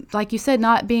to, like you said,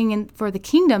 not being in for the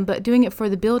kingdom, but doing it for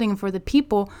the building and for the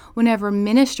people, whenever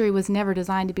ministry was never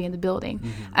designed to be in the building.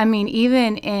 Mm-hmm. I mean,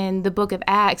 even in the book of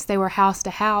Acts, they were house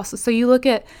to house. So you look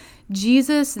at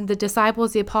Jesus, the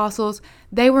disciples, the apostles,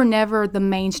 they were never the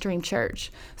mainstream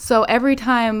church. So every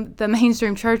time the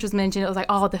mainstream church was mentioned, it was like,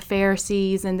 oh, the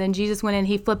Pharisees, and then Jesus went in,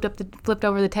 he flipped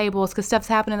over the tables because stuff's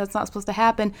happening that's not supposed to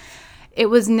happen. It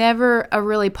was never a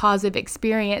really positive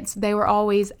experience. They were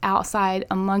always outside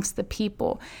amongst the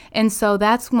people. And so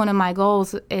that's one of my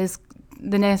goals, is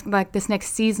this next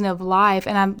season of life.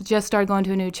 And I've just started going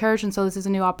to a new church, and so this is a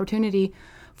new opportunity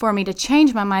for me to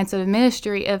change my mindset of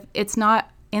ministry. If it's not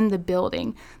in the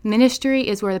building, ministry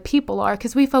is where the people are,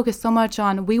 because we focus so much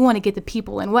on, we want to get the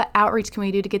people in. What outreach can we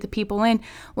do to get the people in?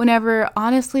 Whenever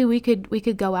honestly we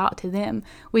could go out to them.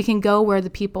 We can go where the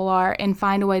people are and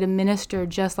find a way to minister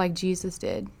just like Jesus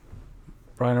did.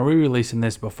 Brian, are we releasing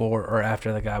this before or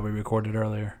after the guy we recorded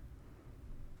earlier?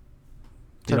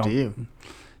 It's up to you.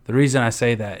 The reason I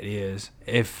say that is,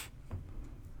 if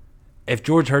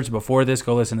George Hurts before this,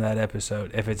 go listen to that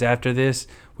episode. If it's after this,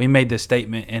 we made the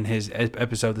statement in his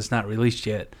episode that's not released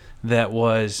yet, that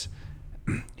was,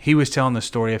 he was telling the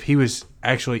story of, he was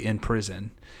actually in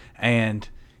prison, and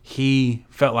he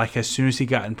felt like as soon as he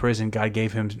got in prison, God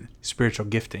gave him spiritual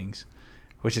giftings,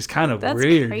 which is kind of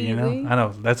weird, crazy. you know? I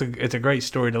know, it's a great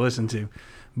story to listen to.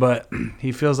 but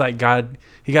he feels like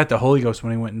he got the Holy Ghost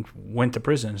when he went to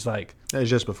prison. It's like, It was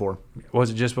just before. was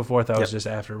it just before? I thought it was just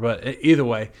after. But either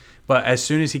way, but as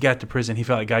soon as he got to prison, he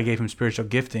felt like God gave him spiritual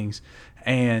giftings,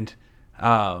 and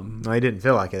No, he didn't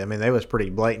feel like it. I mean, they was pretty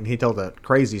blatant. He told a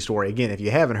crazy story. Again, if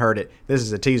you haven't heard it, this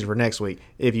is a teaser for next week.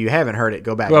 If you haven't heard it,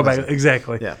 go back. well, and listen.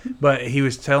 exactly. Yeah. But he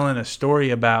was telling a story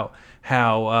about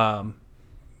how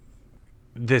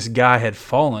this guy had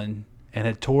fallen and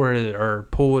had tore it or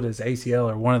pulled his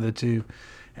ACL or one of the two,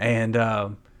 and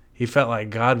he felt like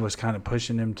God was kind of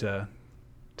pushing him to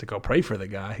go pray for the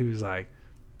guy. He was like,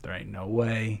 there ain't no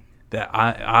way that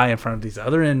I in front of these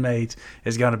other inmates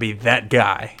is going to be that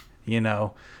guy,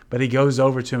 But he goes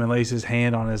over to him and lays his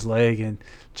hand on his leg and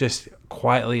just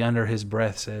quietly under his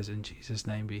breath says, in Jesus'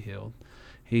 name be healed.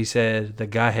 He said the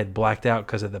guy had blacked out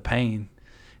because of the pain.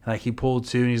 Like he pulled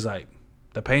to and he's like,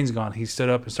 the pain's gone. He stood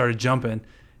up and started jumping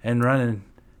and running.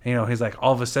 He's like,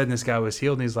 all of a sudden this guy was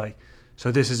healed. And he's like,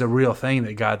 so this is a real thing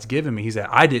that God's given me. He said,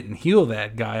 I didn't heal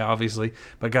that guy, obviously,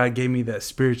 but God gave me that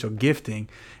spiritual gifting.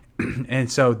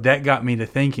 And so that got me to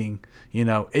thinking,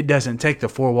 it doesn't take the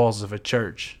four walls of a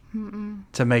church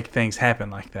to make things happen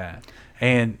like that.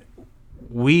 And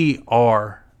we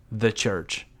are the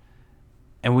church.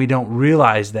 And we don't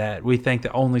realize that. We think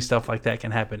that only stuff like that can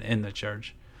happen in the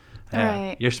church.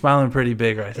 Right. You're smiling pretty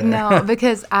big right there. No,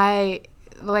 because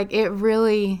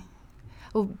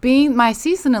being my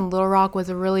season in Little Rock was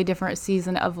a really different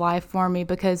season of life for me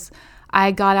because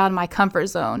I got out of my comfort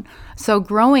zone. So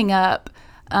growing up,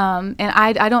 and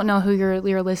I don't know who your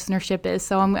listenership is,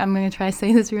 so I'm going to try to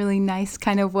say this really nice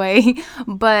kind of way.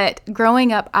 But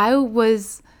growing up, I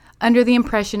was under the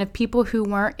impression of people who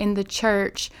weren't in the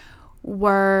church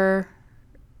were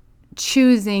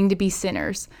choosing to be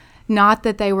sinners. Not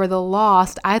that they were the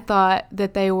lost. I thought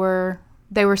that they were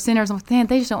sinners. I'm like, man,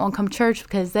 they just don't want to come to church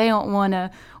because they don't want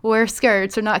to wear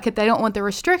skirts or not. They don't want the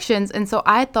restrictions. And so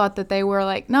I thought that they were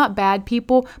like not bad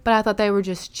people, but I thought they were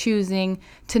just choosing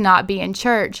to not be in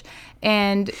church.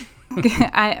 And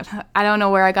I don't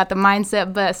know where I got the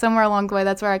mindset, but somewhere along the way,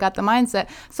 that's where I got the mindset.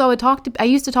 So I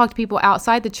used to talk to people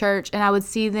outside the church, and I would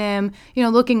see them,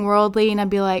 looking worldly, and I'd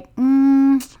be like,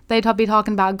 they'd be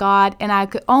talking about God, and I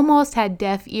could almost had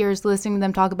deaf ears listening to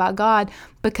them talk about God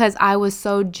because I was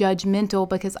so judgmental.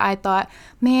 Because I thought,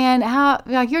 man, how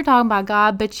you're talking about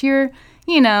God, but you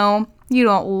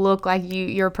don't look like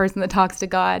you're a person that talks to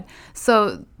God.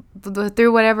 So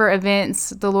through whatever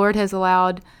events the Lord has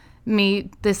allowed me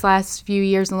this last few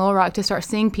years in Little Rock to start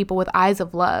seeing people with eyes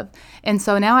of love. And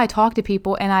so now I talk to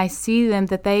people and I see them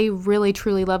that they really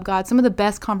truly love God. Some of the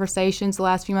best conversations the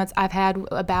last few months I've had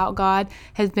about God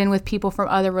has been with people from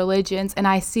other religions, and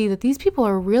I see that these people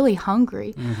are really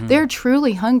hungry. Mm-hmm. They're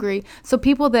truly hungry. So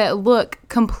people that look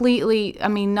completely,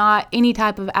 not any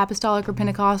type of apostolic or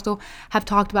Pentecostal, have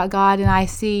talked about God, and I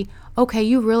see, okay,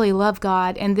 you really love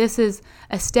God, and this is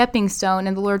a stepping stone,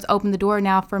 and the Lord's opened the door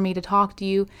now for me to talk to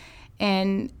you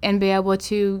and be able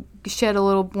to shed a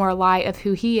little more light of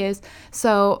who He is.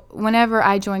 So whenever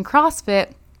I joined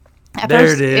CrossFit, at there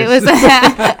first, it is. It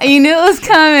was, you knew it was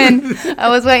coming. I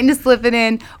was waiting to slip it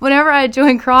in. Whenever I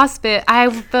joined CrossFit, I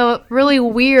felt really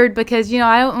weird because,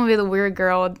 I don't want to be the weird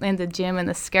girl in the gym in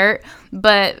the skirt,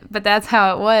 but that's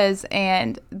how it was.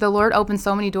 And the Lord opened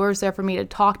so many doors there for me to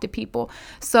talk to people.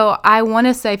 So I want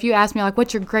to say, if you ask me, like,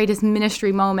 what's your greatest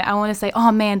ministry moment? I want to say,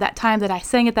 oh, man, that time that I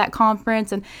sang at that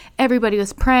conference and everybody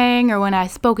was praying, or when I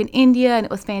spoke in India and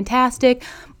it was fantastic.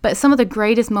 But some of the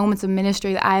greatest moments of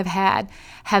ministry that I've had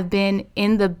have been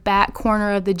in the back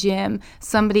corner of the gym,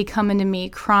 somebody coming to me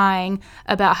crying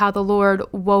about how the Lord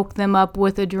woke them up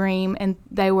with a dream and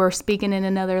they were speaking in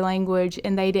another language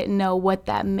and they didn't know what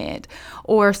that meant.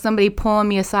 Or somebody pulling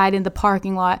me aside in the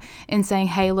parking lot and saying,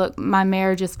 hey, look, my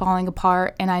marriage is falling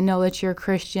apart and I know that you're a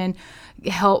Christian.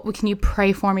 Help, can you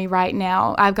pray for me right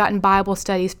now? I've gotten Bible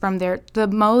studies from there. The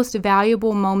most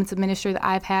valuable moments of ministry that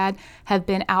I've had have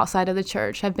been outside of the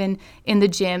church, have been in the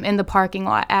gym, in the parking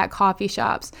lot, at coffee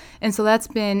shops. And so that's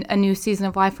been a new season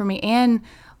of life for me, and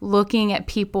looking at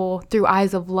people through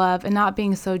eyes of love and not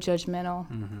being so judgmental.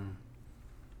 Mm-hmm.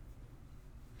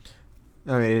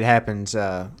 It happens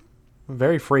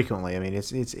very frequently.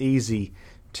 It's easy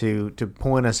to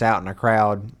point us out in a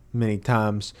crowd many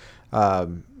times.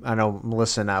 I know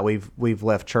Melissa and I, we've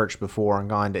left church before and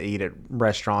gone to eat at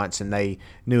restaurants, and they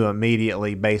knew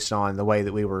immediately based on the way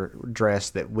that we were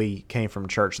dressed that we came from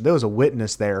church. There was a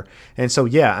witness there. And so,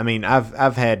 yeah,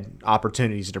 I've had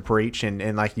opportunities to preach,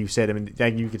 and like you said,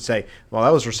 you could say,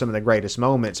 well, those were some of the greatest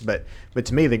moments, but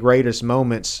to me, the greatest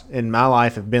moments in my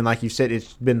life have been, like you said,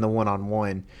 it's been the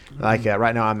one-on-one. Mm-hmm. Like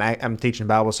right now, I'm teaching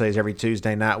Bible studies every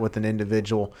Tuesday night with an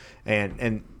individual,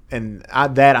 and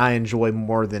I enjoy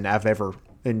more than I've ever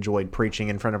enjoyed preaching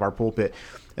in front of our pulpit.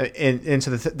 And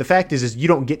so the fact is you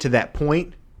don't get to that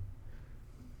point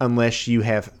unless you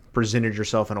have presented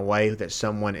yourself in a way that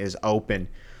someone is open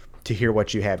to hear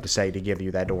what you have to say, to give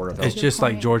you that door of It's just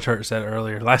like George Hurt said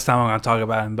earlier. Last time I'm going to talk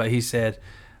about him, but he said,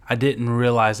 I didn't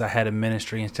realize I had a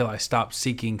ministry until I stopped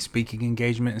seeking speaking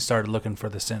engagement and started looking for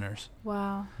the sinners.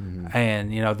 Wow. Mm-hmm.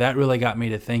 And, that really got me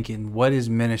to thinking, what is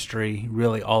ministry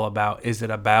really all about? Is it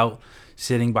about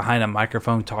sitting behind a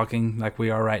microphone talking like we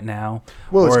are right now?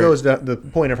 Well, it goes to the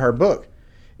point of her book.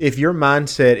 If your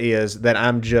mindset is that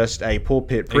I'm just a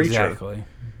pulpit preacher, exactly.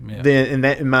 Yeah.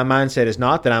 Then my mindset is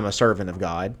not that I'm a servant of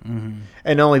God. Mm-hmm.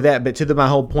 And not only that, but to my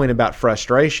whole point about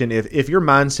frustration, if your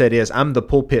mindset is I'm the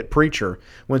pulpit preacher,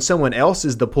 when someone else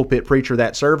is the pulpit preacher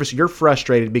that service, you're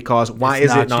frustrated because why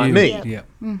is it not me? Yeah.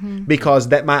 Mm-hmm. Because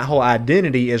that my whole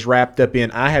identity is wrapped up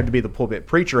in I have to be the pulpit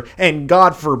preacher, and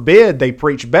God forbid they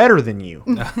preach better than you.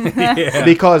 Yeah.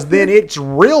 Because then it's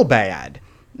real bad.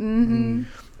 Mm-hmm.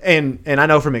 And I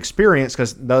know from experience,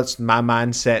 because that's my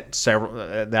mindset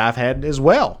that I've had as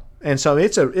well. And so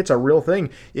it's a real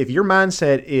thing. If your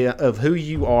mindset of who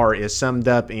you are is summed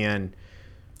up in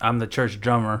I'm the church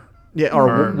drummer. Yeah,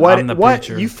 or I'm the what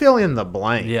preacher. you fill in the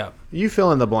blank. Yeah. You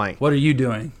fill in the blank. What are you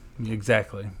doing?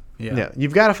 Exactly. Yeah. Yeah.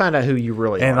 You've got to find out who you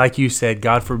really are. And like you said,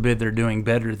 God forbid they're doing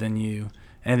better than you.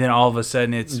 And then all of a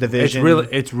sudden it's Division.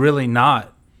 it's really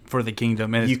not for the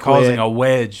kingdom, and You it's causing quit. a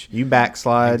wedge. You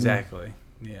backslide. Exactly.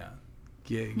 Yeah.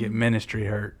 Get ministry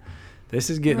hurt. This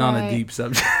is getting on a Right. deep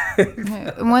subject.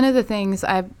 One of the things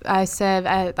I say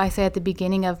at the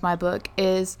beginning of my book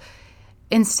is,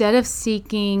 instead of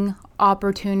seeking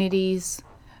opportunities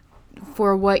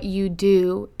for what you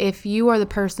do, if you are the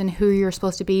person who you're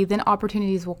supposed to be, then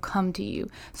opportunities will come to you.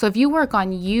 So if you work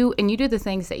on you and you do the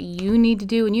things that you need to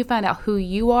do and you find out who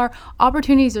you are,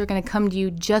 opportunities are going to come to you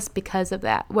just because of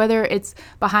that, whether it's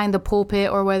behind the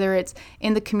pulpit or whether it's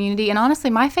in the community. And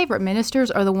honestly, my favorite ministers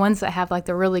are the ones that have like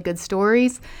the really good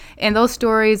stories. And those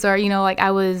stories are, like I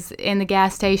was in the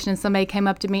gas station and somebody came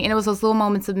up to me, and it was those little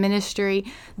moments of ministry,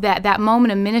 that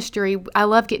moment of ministry. I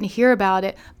love getting to hear about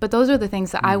it, but those are the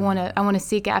things that I want to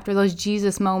seek after, those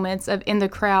Jesus moments of in the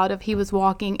crowd of he was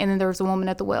walking and then there was a woman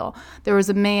at the well. There was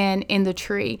a man in the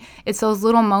tree. It's those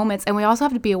little moments, and we also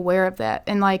have to be aware of that.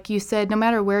 And like you said, no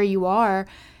matter where you are,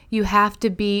 you have to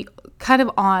be kind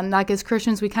of on, like as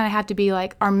Christians, we kind of have to be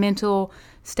like our mental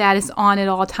status on at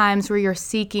all times, where you're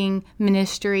seeking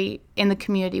ministry in the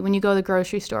community. When you go to the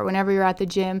grocery store, whenever you're at the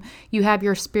gym, you have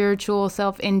your spiritual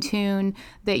self in tune,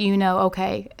 that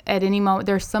okay, at any moment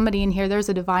there's somebody in here, there's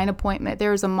a divine appointment,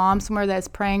 there's a mom somewhere that's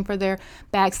praying for their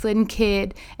backslidden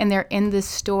kid, and they're in this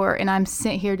store, and I'm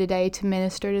sent here today to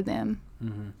minister to them.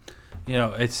 Mm-hmm.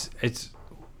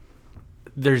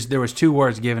 There was 2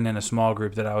 words given in a small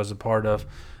group that I was a part of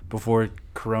before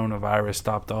coronavirus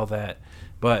stopped all that.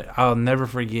 But I'll never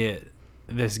forget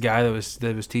this guy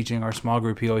that was teaching our small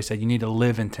group. He always said, you need to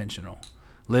live intentional,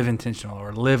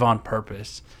 or live on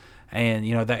purpose.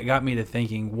 And, that got me to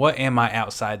thinking, what am I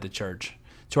outside the church?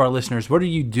 To our listeners, what are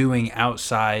you doing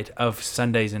outside of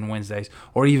Sundays and Wednesdays?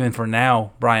 Or even for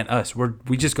now, Brian,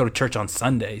 we just go to church on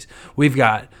Sundays. We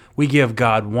give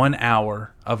God 1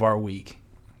 hour of our week,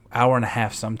 hour and a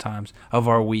half sometimes of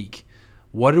our week.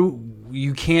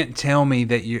 You can't tell me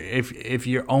that if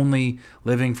you're only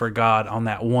living for God on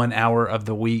that 1 hour of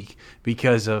the week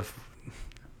because of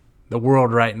the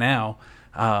world right now.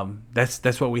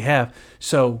 That's what we have.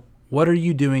 So what are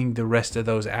you doing the rest of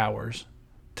those hours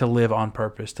to live on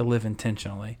purpose, to live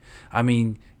intentionally? I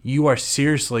mean, you are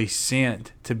seriously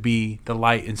sent to be the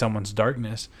light in someone's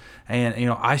darkness. And,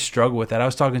 I struggle with that. I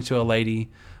was talking to a lady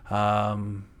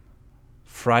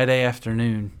Friday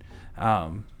afternoon.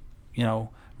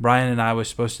 Brian and I was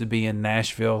supposed to be in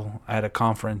Nashville at a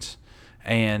conference,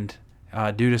 and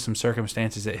due to some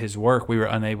circumstances at his work, we were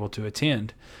unable to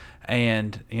attend.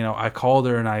 And, I called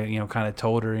her and I, kind of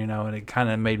told her, and it kind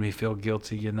of made me feel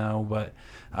guilty, but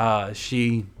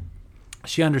she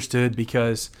understood,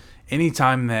 because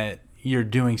anytime that you're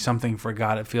doing something for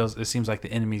God, it seems like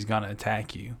the enemy's going to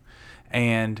attack you.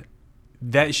 And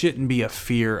that shouldn't be a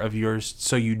fear of yours,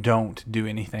 so you don't do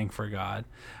anything for God.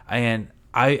 And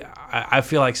I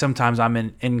feel like sometimes I'm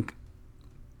inadequate.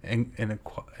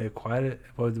 What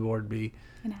would the word be?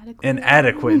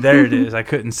 Inadequate. There it is. I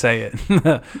couldn't say it.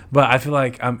 But I feel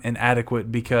like I'm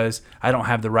inadequate because I don't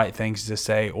have the right things to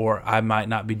say, or I might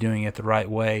not be doing it the right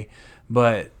way.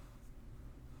 But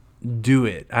do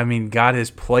it. I mean, God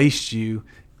has placed you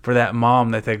for that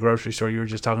mom at that grocery store you were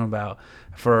just talking about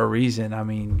for a reason. I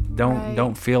mean,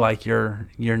 don't feel like you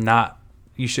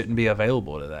shouldn't be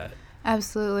available to that.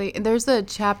 Absolutely. There's a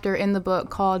chapter in the book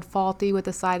called Faulty with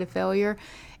a Side of Failure.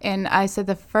 And I said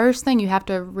the first thing you have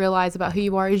to realize about who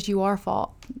you are is you are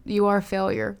fault. You are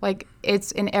failure. Like,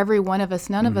 it's in every one of us.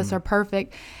 None of us are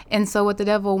perfect. And so what the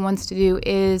devil wants to do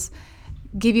is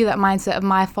give you that mindset of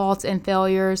my faults and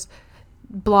failures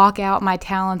block out my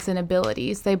talents and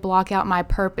abilities. They block out my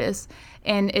purpose.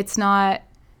 And it's not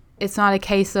a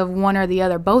case of one or the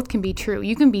other. Both can be true.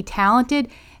 You can be talented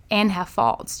and have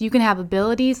faults. You can have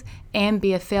abilities and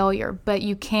be a failure, but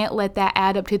you can't let that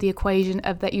add up to the equation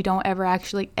of that you don't ever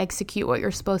actually execute what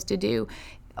you're supposed to do.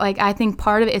 Like, I think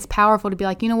part of it is powerful to be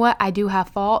like, you know what, I do have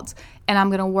faults, and I'm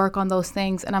going to work on those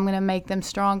things, and I'm going to make them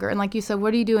stronger. And like you said,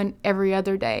 what are you doing every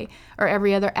other day or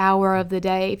every other hour of the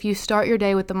day? If you start your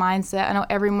day with the mindset, I know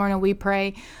every morning we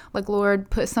pray, like, Lord,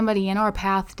 put somebody in our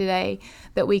path today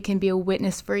that we can be a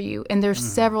witness for you. And there's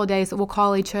several days that we'll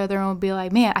call each other and we'll be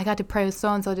like, man, I got to pray with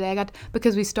so-and-so today.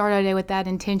 Because we start our day with that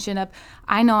intention of,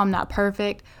 I know I'm not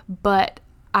perfect, but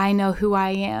I know who I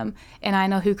am, and I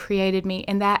know who created me,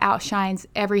 and that outshines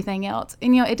everything else.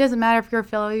 And, it doesn't matter if you're a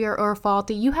failure or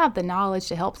faulty. You have the knowledge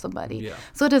to help somebody. Yeah.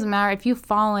 So it doesn't matter if you've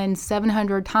fallen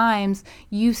 700 times,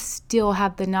 you still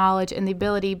have the knowledge and the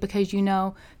ability because you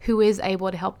know who is able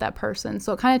to help that person.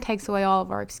 So it kind of takes away all of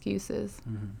our excuses.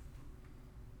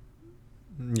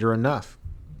 You're enough.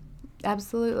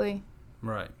 Absolutely.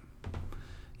 Right.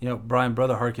 Brian,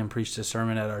 Brother Harkin preached a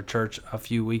sermon at our church a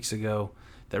few weeks ago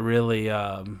that really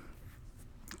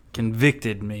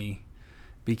convicted me,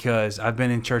 because I've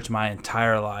been in church my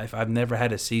entire life. I've never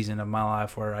had a season of my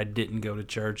life where I didn't go to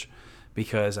church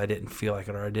because I didn't feel like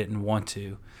it or I didn't want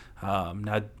to.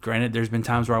 Now, granted, there's been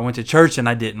times where I went to church and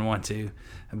I didn't want to,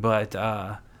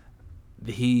 but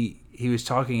he was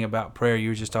talking about prayer. You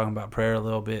were just talking about prayer a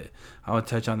little bit. I want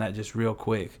to touch on that just real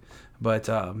quick. But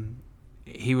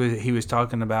he was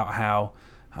talking about how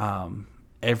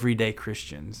everyday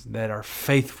Christians that are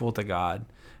faithful to God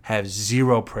have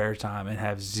zero prayer time and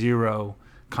have zero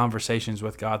conversations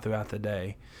with God throughout the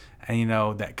day. And,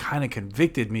 that kind of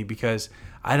convicted me, because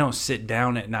I don't sit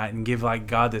down at night and give like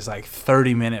God this like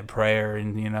 30-minute prayer.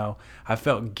 And, I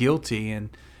felt guilty. And,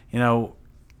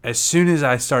 as soon as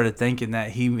I started thinking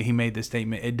that, he made the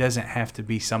statement, it doesn't have to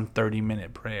be some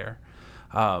 30-minute prayer.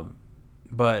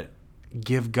 But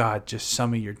give God just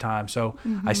some of your time. So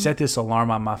I set this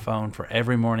alarm on my phone for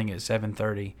every morning at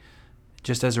 7:30,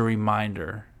 just as a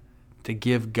reminder to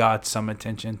give God some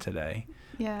attention today.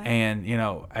 Yeah. And,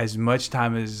 as much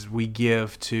time as we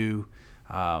give to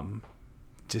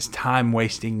just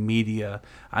time-wasting media,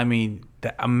 I mean,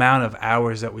 the amount of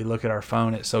hours that we look at our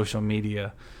phone at social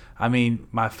media, I mean,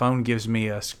 my phone gives me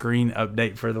a screen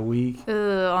update for the week.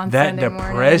 On that Sunday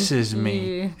depresses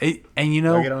morning. me. I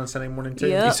get on Sunday morning too.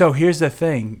 Yep. So here's the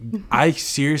thing. I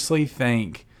seriously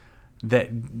think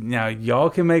that, now y'all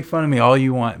can make fun of me all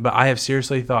you want, but I have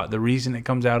seriously thought the reason it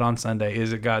comes out on Sunday is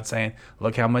that God's saying,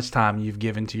 look how much time you've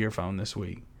given to your phone this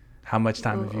week. How much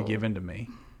time have you given to me?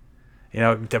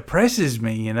 It depresses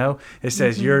me, It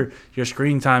says your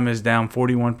screen time is down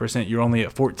 41%. You're only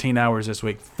at 14 hours this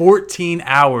week. 14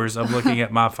 hours of looking at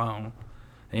my phone.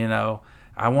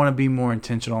 I want to be more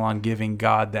intentional on giving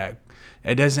God that.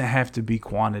 It doesn't have to be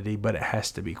quantity, but it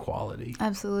has to be quality.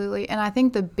 Absolutely. And I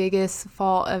think the biggest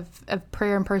fault of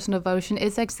prayer and personal devotion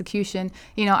is execution.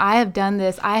 I have done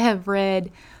this. I have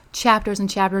read chapters and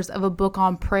chapters of a book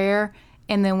on prayer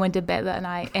and then went to bed that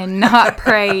night and not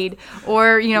prayed,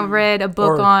 or read a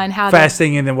book on how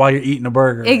fasting and then while you're eating a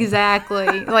burger.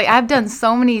 Exactly. Like, I've done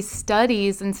so many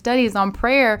studies on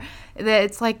prayer that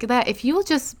it's like that. If you'll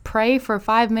just pray for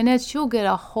 5 minutes, you'll get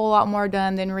a whole lot more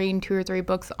done than reading 2 or 3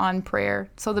 books on prayer.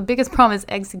 So the biggest problem is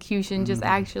execution, just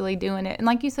actually doing it. And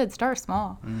like you said, start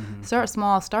small. Start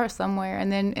small, start somewhere,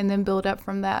 and then build up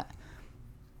from that.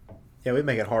 Yeah, we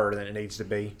make it harder than it needs to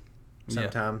be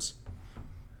sometimes.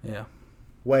 Yeah.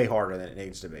 Way harder than it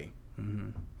needs to be.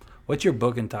 What's your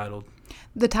book entitled?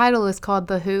 The title is called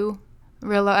The Who,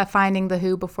 Finding the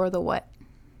Who Before the What.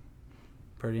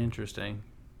 Pretty interesting.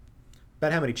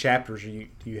 About how many chapters do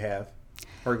you have,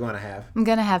 or going to have? I'm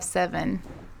going to have 7.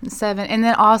 And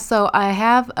then also I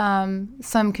have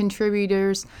some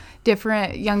contributors,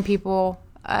 different young people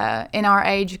in our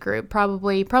age group,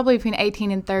 probably between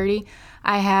 18 and 30.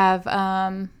 I have,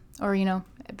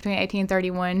 between 18 and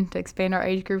 31 to expand our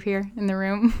age group here in the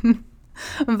room.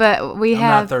 But I'm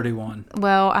not 31.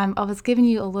 Well, I was giving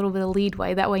you a little bit of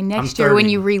leadway. That way next year when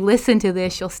you re-listen to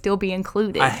this, you'll still be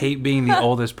included. I hate being the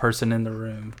oldest person in the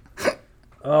room.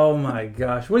 Oh, my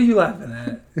gosh. What are you laughing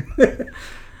at?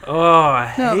 Oh, I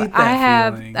hate that I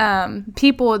have feeling.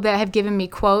 People that have given me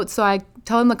quotes. So I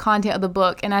told him the content of the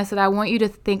book, and I said, I want you to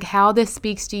think how this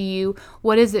speaks to you.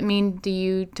 What does it mean to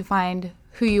you to find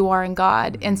who you are in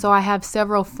God? And so I have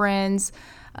several friends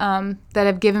that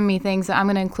have given me things, that I'm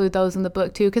going to include those in the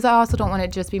book too, because I also don't want it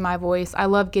to just be my voice. I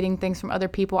love getting things from other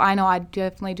people. I know I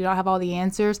definitely do not have all the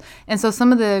answers, and so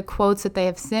some of the quotes that they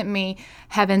have sent me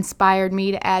have inspired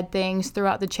me to add things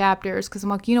throughout the chapters, because I'm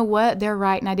like, you know what, they're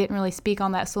right, and I didn't really speak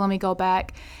on that, so let me go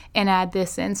back and add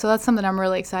this in. So that's something I'm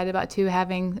really excited about too,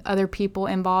 having other people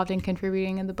involved and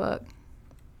contributing in the book.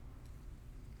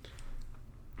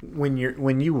 When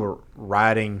you were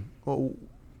writing,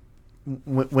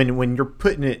 when you're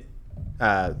putting it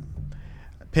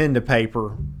pen to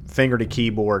paper, finger to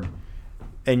keyboard,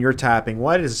 and you're typing,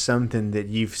 what is something that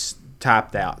you've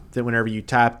typed out that whenever you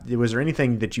typed, was there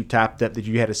anything that you typed up that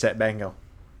you had to sit back and go,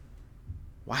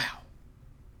 wow?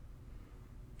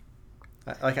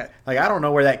 Like I don't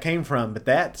know where that came from, but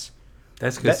that's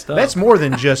good stuff. That's more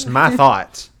than just my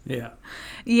thoughts. Yeah.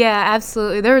 Yeah,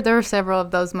 absolutely. There were several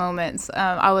of those moments.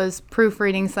 I was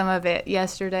proofreading some of it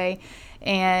yesterday,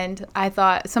 and I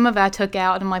thought some of it I took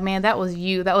out, and I'm like, man, that was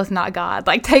you. That was not God.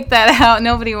 Like, take that out.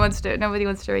 Nobody wants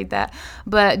to read that.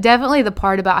 But definitely the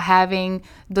part about having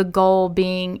the goal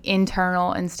being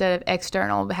internal instead of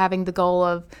external, having the goal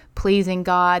of pleasing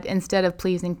God instead of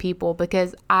pleasing people,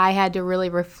 because I had to really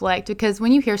reflect. Because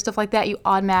when you hear stuff like that, you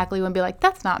automatically want to be like,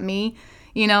 that's not me.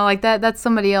 You know, like that's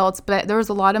somebody else. But there was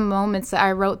a lot of moments that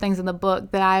I wrote things in the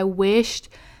book that I wished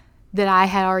that I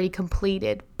had already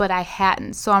completed, but I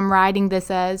hadn't. So I'm writing this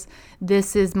as,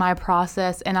 this is my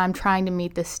process, and I'm trying to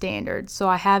meet the standard. So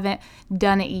I haven't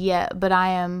done it yet, but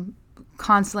I am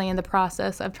constantly in the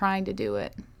process of trying to do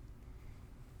it.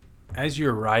 As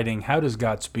you're writing, how does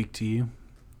God speak to you?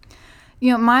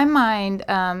 You know, my mind,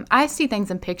 I see things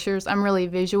in pictures. I'm really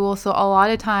visual. So a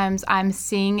lot of times I'm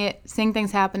seeing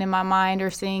things happen in my mind,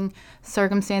 or seeing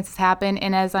circumstances happen.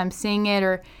 And as I'm seeing it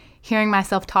or hearing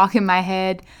myself talk in my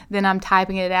head, then I'm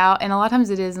typing it out. And a lot of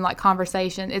times it is in like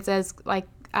conversation. It's as like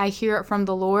I hear it from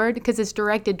the Lord, because it's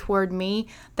directed toward me.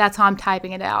 That's how I'm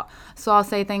typing it out. So I'll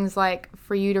say things like,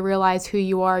 for you to realize who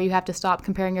you are, you have to stop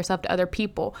comparing yourself to other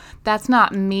people. That's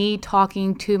not me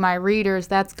talking to my readers.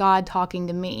 That's God talking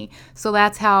to me. So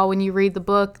that's how, when you read the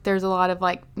book, there's a lot of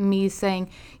like me saying,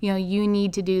 you know, you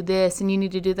need to do this and you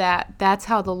need to do that. That's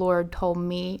how the Lord told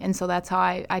me. And so that's how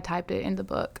I typed it in the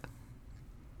book.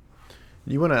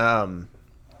 You want to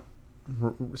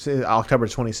say October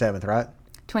 27th, right?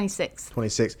 26.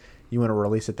 You want to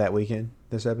release it that weekend,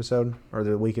 this episode, or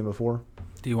the weekend before?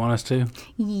 Do you want us to?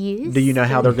 Yes. Do you know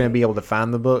how they're going to be able to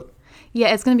find the book?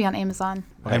 Yeah, it's going to be on Amazon.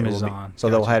 Amazon. So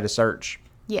they'll have to search.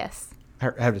 Yes.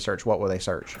 Have to search. What will they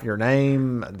search? Your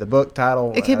name, the book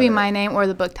title? It could be my name or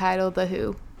the book title, The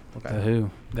Who. Okay. The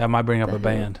Who. That might bring up The a Who.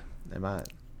 band. They might.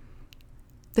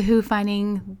 The Who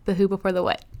finding the Who before the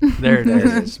what. There it There it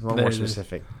is. is. One There more it is.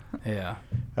 specific. Yeah.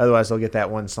 Otherwise, they'll get that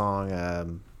one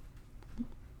song.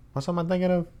 What song am I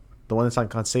thinking of? The one that's on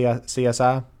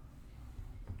CSI?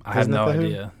 I have Isn't it no The Who?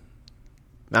 idea.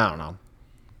 I don't know.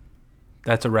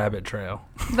 That's a rabbit trail.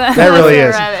 That really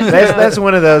is. That's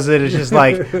one of those that is just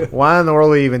like, why in the world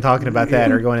are we even talking about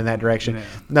that or going in that direction? Yeah.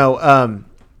 No,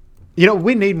 you know,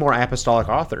 we need more apostolic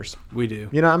authors. We do.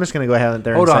 You know, I'm just going to go ahead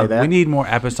there Hold and say on. that. We need more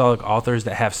apostolic authors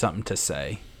that have something to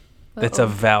say. That's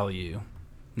of value.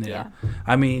 Yeah.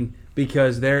 I mean,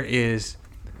 because there is,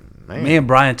 me and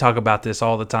Brian talk about this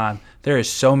all the time. There is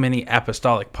so many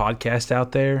apostolic podcasts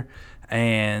out there,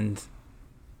 and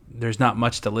there's not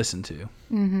much to listen to.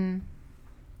 Mm-hmm.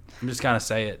 I'm just going to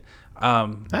say it.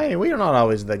 Hey, we are not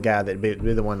always the guy that be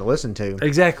the one to listen to.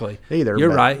 Exactly. Either. You're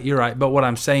right. But what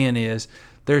I'm saying is,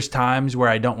 there's times where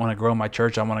I don't want to grow my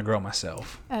church. I want to grow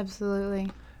myself.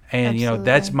 Absolutely. And you know,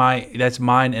 that's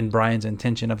mine and Brian's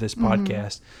intention of this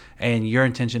podcast, and your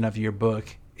intention of your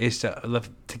book is to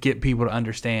get people to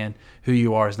understand who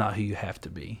you are is not who you have to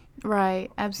be. Right.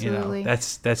 Absolutely. You know,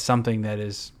 that's something that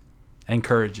is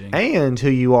encouraging. And who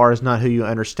you are is not who you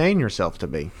understand yourself to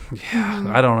be. Yeah,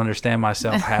 I don't understand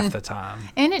myself half the time.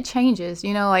 And it changes,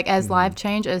 you know, like as life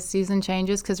changes, as season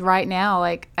changes. Because right now,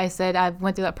 like I said, I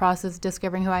went through that process of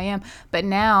discovering who I am. But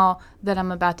now that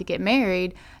I'm about to get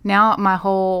married, now my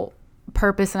whole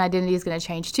purpose and identity is going to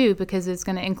change too, because it's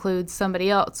going to include somebody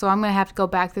else. So I'm going to have to go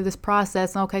back through this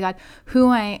process. And okay, God,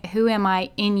 who am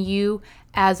I in you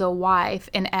as a wife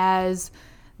and as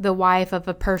the wife of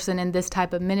a person in this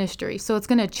type of ministry? So it's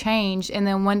going to change. And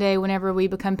then one day, whenever we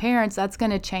become parents, that's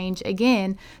going to change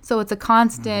again. So it's a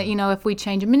constant, you know, if we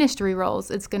change ministry roles,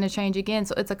 it's going to change again.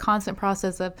 So it's a constant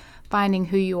process of finding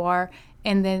who you are.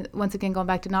 And then once again, going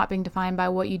back to not being defined by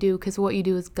what you do, because what you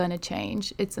do is going to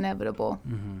change. It's inevitable.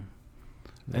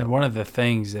 And one of the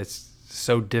things that's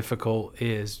so difficult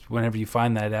is whenever you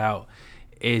find that out,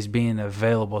 is being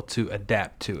available to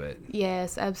adapt to it.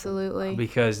 Yes, absolutely.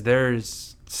 Because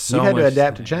there's so You had to much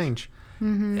adapt to change.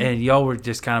 And y'all were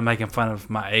just kind of making fun of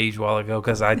my age a while ago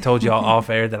because I told y'all off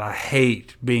air that I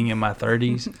hate being in my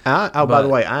 30s. By the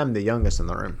way, I'm the youngest in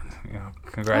the room. You know,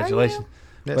 congratulations.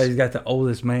 Yes. But he's got the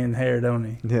oldest man hair, don't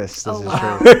he? This Oh, is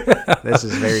wow. true. This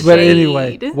is very But true.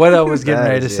 anyway, what I was getting That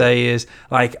ready to is it. say is,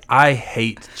 like, I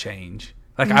hate change.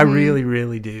 Like, I really,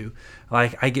 really do.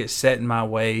 Like, I get set in my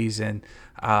ways, and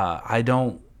I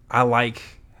like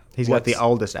He's got the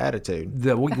oldest attitude.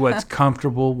 what's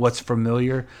comfortable, what's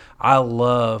familiar. I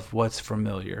love what's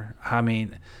familiar. I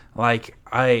mean, like,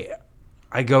 I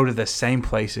go to the same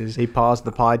places. He paused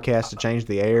the podcast to change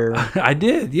the air. I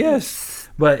did, yes.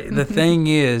 But the thing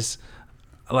is,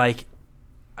 like,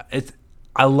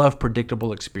 I love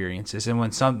predictable experiences, and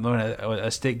when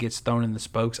a stick gets thrown in the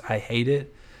spokes, I hate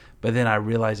it. But then I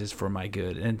realize it's for my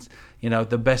good, and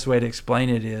the best way to explain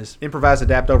it is Improvise,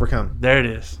 adapt, overcome. there it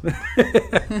is.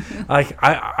 Like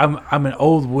I'm an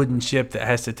old wooden ship that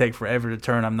has to take forever to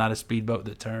turn. I'm not a speedboat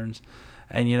that turns.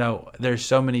 And there's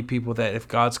so many people that if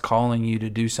God's calling you to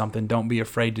do something, don't be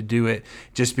afraid to do it.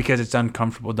 Just because it's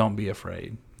uncomfortable, don't be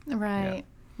afraid. Right. Yeah.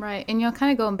 Right. And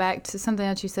kind of going back to something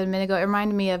that you said a minute ago, it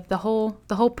reminded me of the whole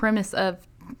premise of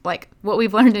like what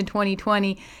we've learned in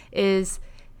 2020 is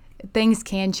things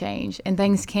can change and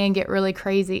things can get really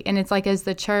crazy. And it's like, as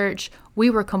the church, we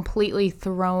were completely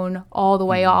thrown all the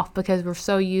way off because we're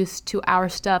so used to our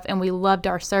stuff, and we loved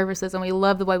our services, and we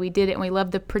loved the way we did it, and we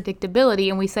loved the predictability.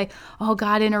 And we say, oh,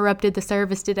 God interrupted the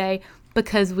service today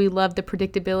because we loved the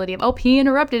predictability of, oh, he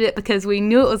interrupted it because we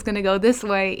knew it was going to go this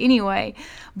way anyway.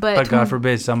 But God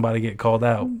forbid somebody get called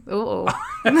out. oh.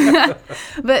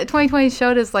 But 2020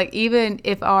 showed us, like, even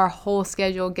if our whole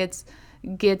schedule gets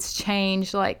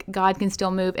changed, like, God can still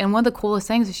move. And one of the coolest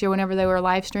things this year, whenever they were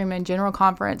live streaming General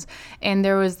Conference, and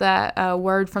there was that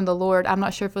word from the Lord, I'm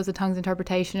not sure if it was a tongues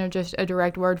interpretation or just a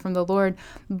direct word from the Lord,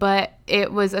 but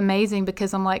it was amazing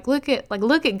because I'm like, look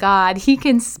at God. He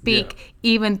can speak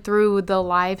even through the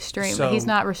live stream. So, He's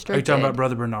not Are you restricted. talking about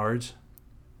Brother Bernard's?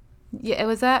 Yeah, it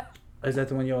was that. Is that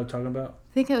the one y'all are talking about?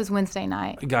 I think it was Wednesday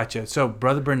night. Gotcha. So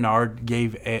Brother Bernard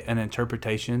gave an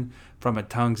interpretation from a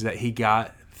tongues that he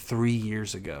got 3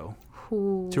 years ago.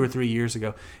 Ooh. 2 or 3 years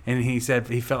ago. And he said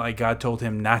he felt like God told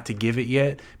him not to give it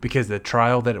yet because the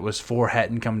trial that it was for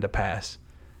hadn't come to pass.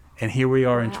 And here we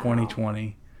are in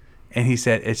 2020. And he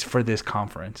said it's for this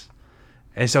conference.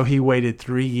 And so he waited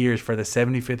 3 years for the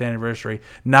 75th anniversary,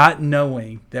 not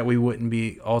knowing that we wouldn't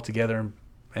be all together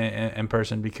in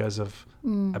person because of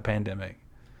a pandemic.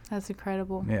 That's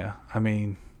incredible. Yeah. I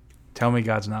mean, tell me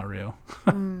God's not real.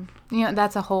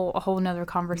 That's a whole nother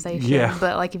conversation. Yeah.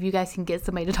 But like, if you guys can get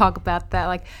somebody to talk about that,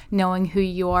 like knowing who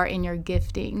you are in your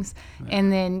giftings,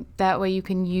 and then that way you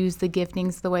can use the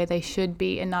giftings the way they should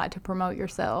be and not to promote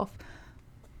yourself.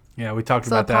 Yeah, we talked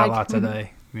So about that a lot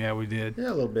today. Yeah, we did. Yeah,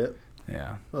 a little bit.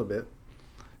 Yeah. A little bit.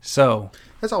 So,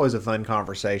 That's always a fun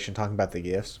conversation, talking about the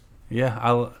gifts. yeah,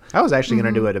 I was actually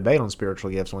going to do a debate on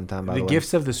spiritual gifts one time, by the the way.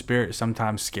 gifts of the Spirit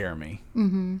sometimes scare me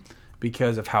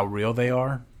because of how real they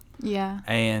are. Yeah.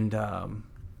 And,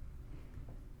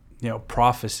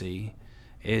 prophecy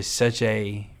is such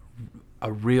a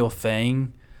real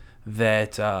thing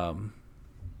that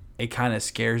it kind of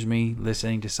scares me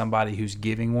listening to somebody who's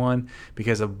giving one,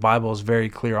 because the Bible is very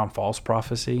clear on false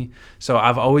prophecy. So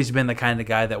I've always been the kind of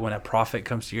guy that when a prophet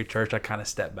comes to your church, I kind of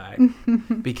step back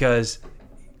because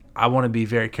I want to be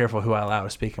very careful who I allow to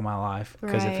speak in my life,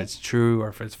 because if Right. it's true or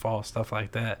if it's false, stuff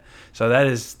like that. So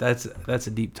that's a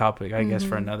deep topic, I guess,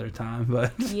 for another time.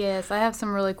 But Yes, I have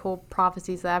some really cool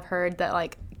prophecies that I've heard that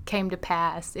like came to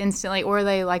pass instantly, or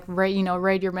they like read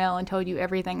your mail and told you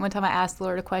everything. One time I asked the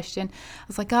Lord a question. I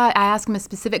was like, God, I asked him a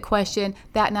specific question.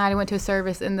 That night I went to a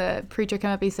service and the preacher came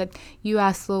up. He said, you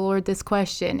asked the Lord this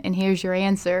question and here's your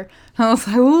answer. And I was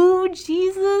like, oh,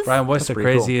 Jesus. Brian, what's That's the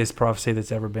pretty cool. craziest prophecy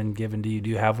that's ever been given to you? Do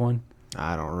you have one?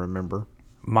 I don't remember.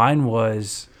 Mine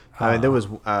was. I mean, there was.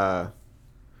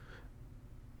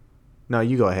 No,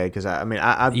 you go ahead, because I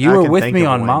You I were can with think me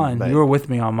of on one, mine. but- You were with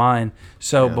me on mine.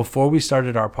 So Yeah. before we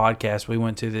started our podcast, we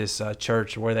went to this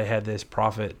church where they had this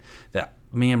prophet that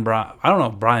me and Brian, I don't know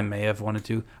if Brian may have wanted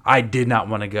to. I did not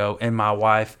want to go, and my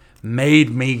wife made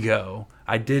me go.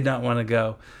 I did not want to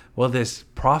go. Well, this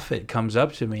prophet comes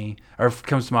up to me, or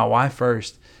comes to my wife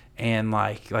first, and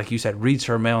like you said, reads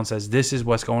her mail and says, this is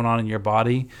what's going on in your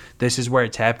body. This is where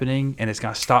it's happening, and it's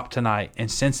going to stop tonight. And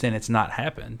since then, it's not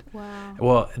happened. Wow.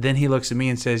 Well, then he looks at me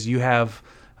and says, you have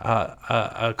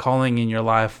a calling in your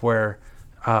life where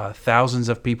thousands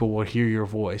of people will hear your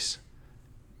voice.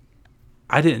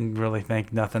 I didn't really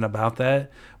think nothing about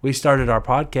that. We started our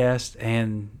podcast,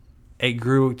 and it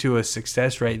grew to a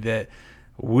success rate that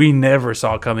we never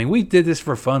saw coming. We did this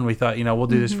for fun. We thought, we'll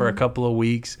do this for a couple of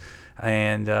weeks,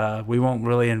 and we won't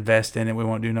really invest in it. We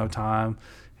won't do no time.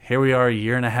 Here we are a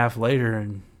year and a half later,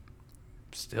 and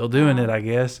still doing it, I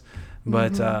guess.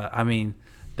 But,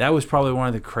 that was probably one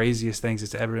of the craziest things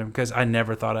that's ever been, because I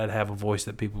never thought I'd have a voice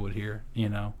that people would hear,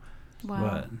 Wow.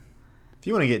 But if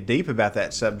you want to get deep about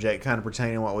that subject, kind of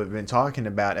pertaining to what we've been talking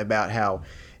about how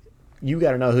you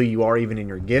got to know who you are even in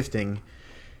your gifting.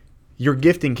 Your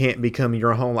gifting can't become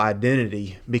your whole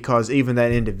identity, because even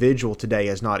that individual today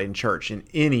is not in church in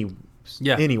any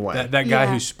way. That guy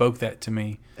who spoke that to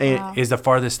me is the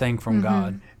farthest thing from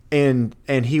God. And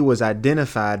he was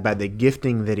identified by the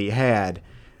gifting that he had,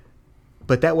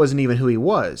 but that wasn't even who he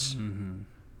was.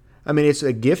 I mean, it's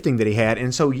a gifting that he had,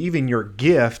 and so even your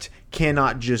gift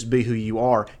cannot just be who you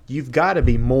are. You've got to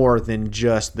be more than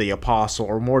just the apostle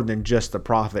or more than just the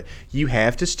prophet. You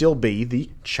have to still be the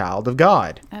child of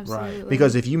God. Absolutely.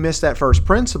 Because if you miss that first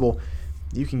principle,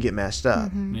 you can get messed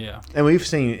up. Yeah. And we've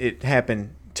seen it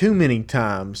happen too many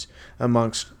times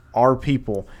amongst our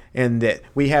people, and that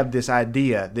we have this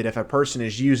idea that if a person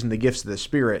is using the gifts of the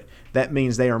Spirit, that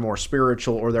means they are more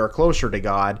spiritual or they're closer to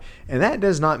God, and that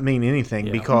does not mean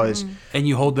anything because and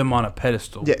you hold them on a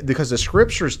pedestal. Yeah, because the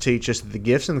Scriptures teach us that the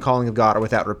gifts and the calling of God are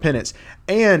without repentance,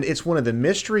 and it's one of the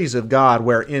mysteries of God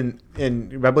where in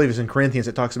I believe it's in Corinthians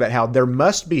it talks about how there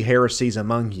must be heresies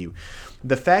among you.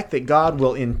 The fact that God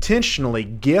will intentionally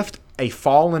gift a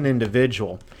fallen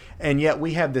individual. And yet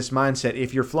we have this mindset,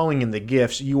 if you're flowing in the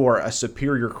gifts, you are a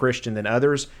superior Christian than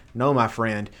others. No, my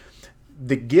friend,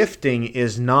 the gifting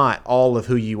is not all of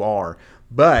who you are.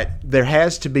 But there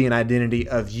has to be an identity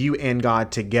of you and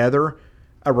God together,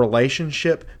 a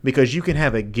relationship, because you can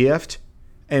have a gift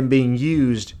and being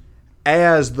used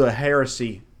as the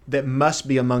heresy that must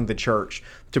be among the church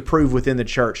to prove within the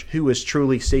church who is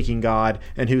truly seeking God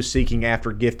and who's seeking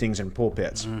after giftings and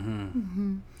pulpits.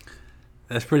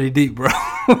 That's pretty deep, bro.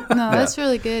 No, that's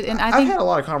really good. And I've had a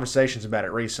lot of conversations about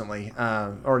it recently,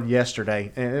 or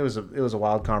yesterday, and it was a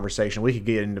wild conversation. We could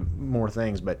get into more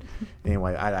things, but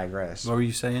anyway, I digress. What were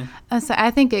you saying? So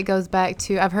I think it goes back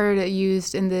to, I've heard it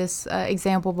used in this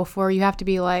example before. You have to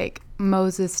be like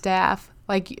Moses' staff.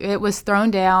 Like it was thrown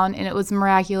down and it was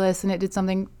miraculous and it did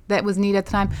something that was neat at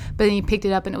the time, but then he picked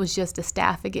it up and it was just a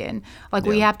staff again. Like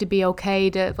we have to be okay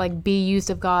to like be used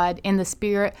of God in the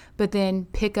Spirit, but then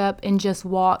pick up and just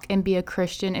walk and be a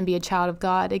Christian and be a child of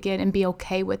God again and be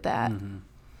okay with that.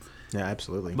 Yeah,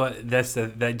 absolutely. But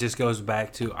that just goes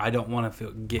back to, I don't want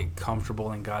to get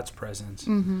comfortable in God's presence.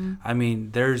 I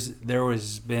mean, there's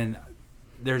been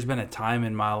a time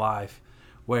in my life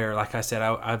where, like I said,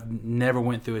 I've never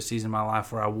went through a season in my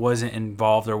life where I wasn't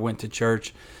involved or went to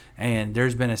church. And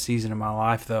there's been a season in my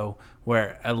life, though,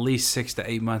 where at least 6 to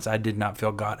 8 months I did not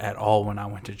feel God at all when I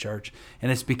went to church.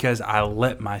 And it's because I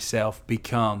let myself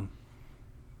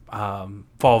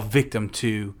fall victim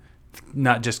to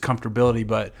not just comfortability,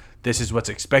 but this is what's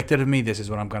expected of me, this is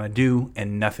what I'm going to do,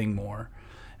 and nothing more.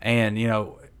 And,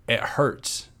 it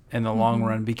hurts in the long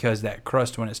run because that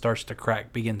crust, when it starts to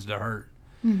crack, begins to hurt.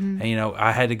 And,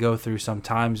 I had to go through some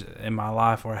times in my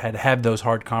life where I had to have those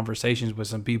hard conversations with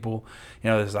some people.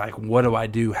 It's like, what do I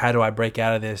do? How do I break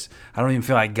out of this? I don't even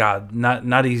feel like God,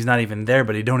 not he's not even there,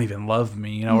 but he don't even love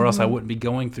me, or else I wouldn't be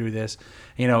going through this,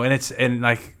 and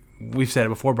like we've said it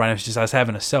before, Brian, it's just, I was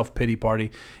having a self-pity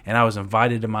party and I was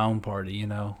invited to my own party,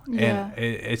 and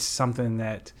it's something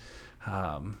that,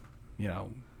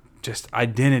 just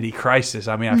identity crisis.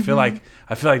 I mean, I feel like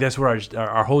that's where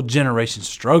our whole generation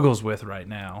struggles with right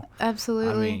now.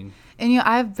 Absolutely. And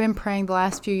I've been praying the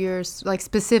last few years, like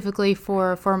specifically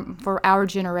for our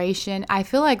generation. I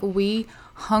feel like we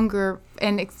hunger,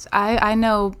 and I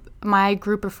know my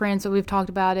group of friends that we've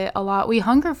talked about it a lot. We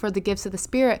hunger for the gifts of the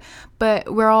Spirit,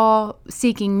 but we're all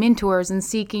seeking mentors and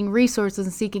seeking resources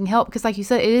and seeking help because, like you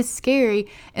said, it is scary.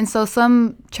 And so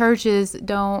some churches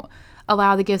don't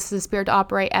allow the gifts of the Spirit to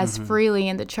operate as freely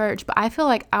in the church. But I feel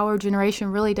like our generation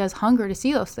really does hunger to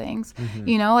see those things.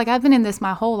 Like I've been in this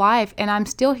my whole life and I'm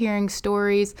still hearing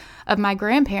stories of my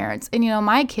grandparents and,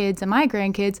 my kids and my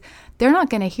grandkids. They're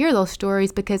not going to hear those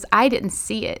stories because I didn't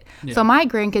see it. Yeah. So my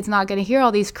grandkids not going to hear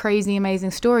all these crazy, amazing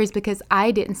stories because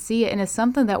I didn't see it. And it's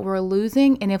something that we're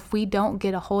losing. And if we don't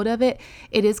get a hold of it,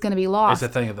 it is going to be lost. It's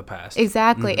a thing of the past.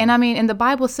 Exactly. And and the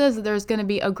Bible says that there's going to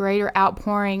be a greater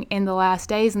outpouring in the last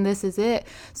days. And this is it.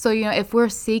 So, if we're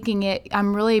seeking it,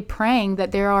 I'm really praying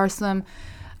that there are some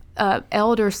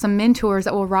elders, some mentors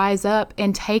that will rise up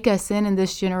and take us in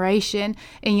this generation,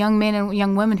 and young men and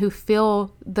young women who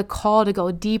feel the call to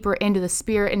go deeper into the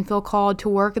Spirit and feel called to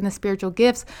work in the spiritual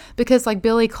gifts. Because like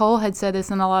Billy Cole had said this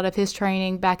in a lot of his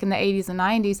training back in the 80s and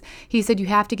 90s, he said you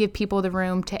have to give people the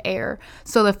room to err.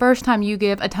 So the first time you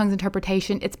give a tongues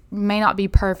interpretation, it may not be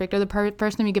perfect, or the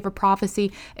first time you give a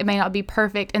prophecy, it may not be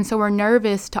perfect. And so we're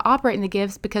nervous to operate in the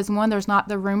gifts because, one, there's not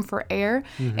the room for error,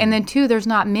 and then two, there's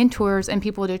not mentors and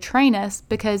people to train us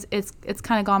because it's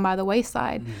kind of gone by the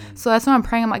wayside. So that's why I'm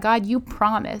praying. I'm like, God, you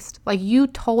promised, like you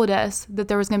told us that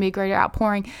there was going to be a greater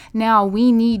outpouring. Now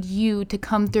we need you to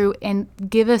come through and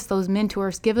give us those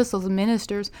mentors, give us those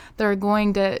ministers that are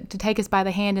going to take us by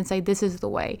the hand and say, this is the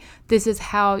way, this is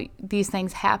how these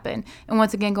things happen. And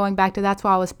once again, going back to, that's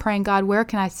why I was praying, God, where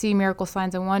can I see miracle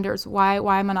signs and wonders? Why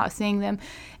am I not seeing them?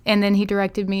 And then he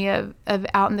directed me of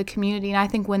out in the community. And I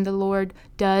think when the Lord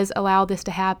does allow this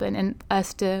to happen and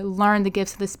us to learn the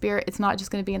gifts of the Spirit, it's not just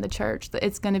going to be in the church.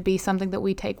 It's going to be something that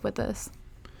we take with us.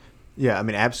 Yeah, I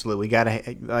mean, absolutely. We got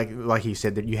to, like he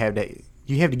said, that you have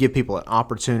to give people an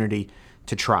opportunity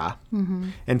to try.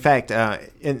 In fact,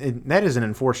 and that is an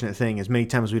unfortunate thing, as many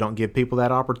times we don't give people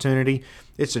that opportunity.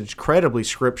 It's incredibly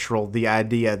scriptural, the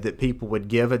idea that people would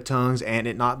give a tongues and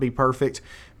it not be perfect,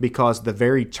 because the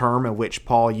very term in which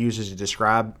Paul uses to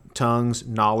describe tongues,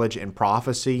 knowledge, and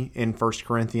prophecy in 1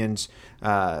 Corinthians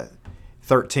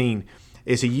 13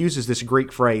 is he uses this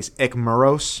Greek phrase,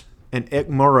 ekmeros, and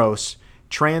ekmeros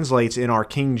translates in our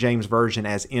King James Version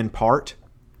as in part.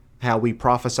 How we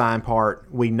prophesy in part,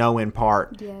 we know in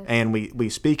part, yes, and we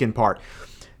speak in part.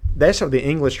 That's the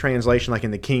English translation, like in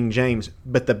the King James,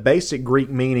 but the basic Greek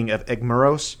meaning of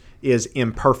ekmeros is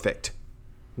imperfect.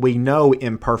 We know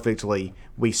imperfectly,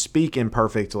 we speak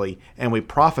imperfectly, and we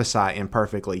prophesy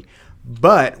imperfectly.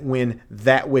 But when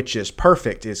that which is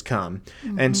perfect is come.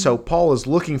 And so Paul is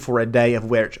looking for a day of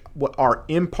which our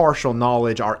impartial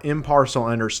knowledge, our impartial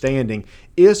understanding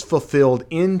is fulfilled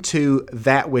into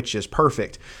that which is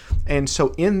perfect. And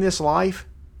so in this life,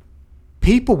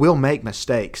 people will make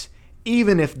mistakes,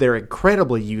 even if they're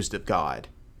incredibly used of God.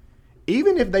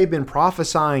 Even if they've been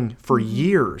prophesying for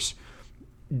years,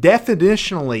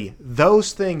 definitionally,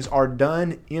 those things are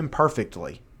done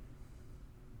imperfectly.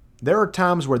 There are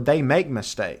times where they make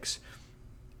mistakes,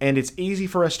 and it's easy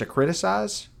for us to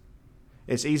criticize.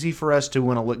 It's easy for us to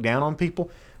want to look down on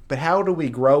people, but how do we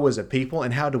grow as a people,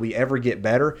 and how do we ever get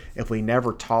better if we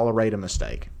never tolerate a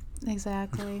mistake?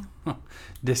 Exactly.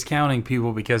 Discounting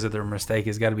people because of their mistake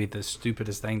has got to be the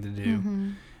stupidest thing to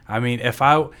do. I mean, if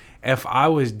I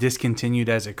was discontinued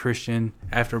as a Christian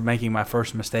after making my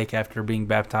first mistake after being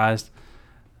baptized,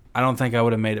 I don't think I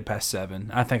would have made it past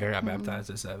 7. I think I got baptized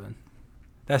at 7.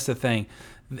 That's the thing.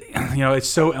 You know, it's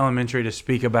so elementary to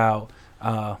speak about.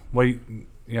 What you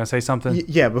gonna say something?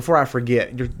 Yeah. Before I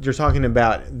forget, you're talking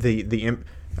about the.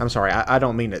 I'm sorry. I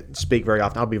don't mean to speak very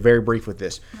often. I'll be very brief with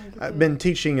this. I've been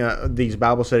teaching these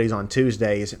Bible studies on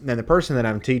Tuesdays, and the person that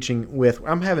I'm teaching with,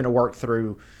 I'm having to work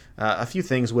through a few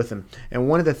things with them. And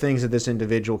one of the things that this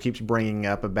individual keeps bringing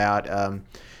up about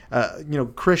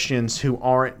Christians who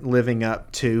aren't living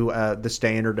up to the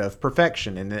standard of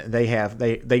perfection, and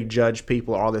they judge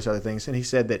people, all this other things. And he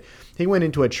said that he went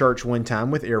into a church one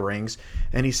time with earrings,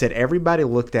 and he said everybody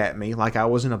looked at me like I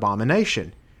was an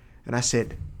abomination. And I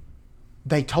said,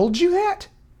 "They told you that?"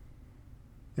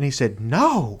 And he said,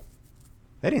 "No,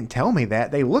 they didn't tell me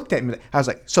that. They looked at me." I was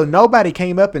like, "So nobody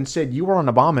came up and said you were an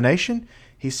abomination?"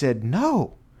 He said,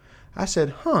 "No." I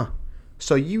said, "Huh.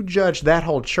 So you judged that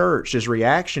whole church's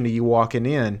reaction to you walking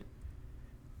in,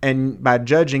 and by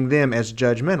judging them as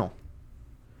judgmental.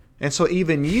 And so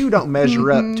even you don't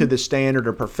measure up to the standard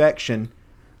of perfection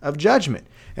of judgment."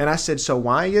 And I said, "So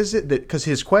why is it that," because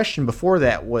his question before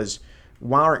that was,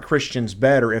 why aren't Christians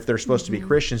better if they're supposed to be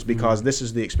Christians? Because this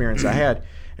is the experience I had.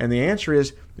 And the answer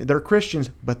is, they're Christians,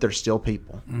 but they're still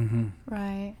people.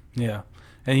 Right. Yeah.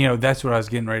 And, that's what I was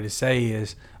getting ready to say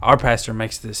is our pastor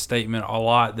makes this statement a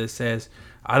lot that says,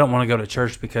 I don't want to go to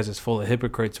church because it's full of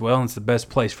hypocrites. Well, it's the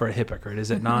best place for a hypocrite, is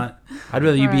it not? I'd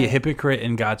rather you be a hypocrite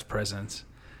in God's presence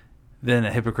than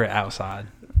a hypocrite outside.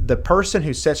 The person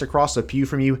who sits across the pew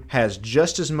from you has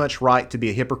just as much right to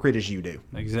be a hypocrite as you do.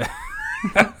 Exactly.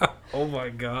 Oh, my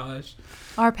gosh.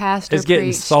 Our pastor it's getting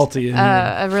preached salty in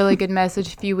here. A really good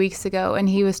message a few weeks ago, and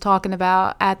he was talking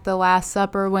about at the Last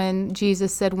Supper when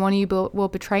Jesus said, "One of you will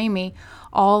betray me."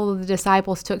 All of the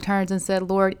disciples took turns and said,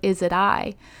 "Lord, is it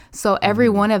I?" So every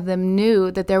one of them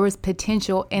knew that there was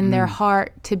potential in their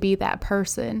heart to be that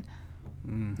person.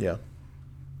 Yeah.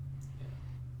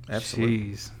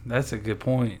 Absolutely. Jeez, that's a good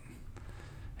point.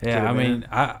 Yeah, I mean,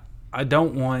 I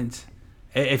don't want...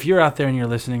 If you're out there and you're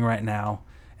listening right now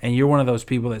and you're one of those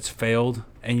people that's failed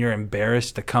and you're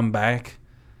embarrassed to come back,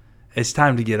 it's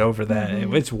time to get over that.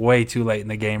 Mm-hmm. It's way too late in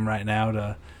the game right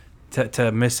now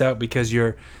to miss out, because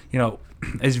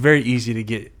it's very easy to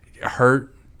get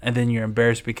hurt and then you're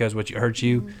embarrassed because what hurt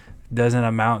you doesn't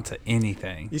amount to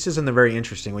anything. You said something very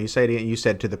interesting. When you say it, you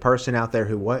said to the person out there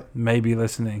who what? Maybe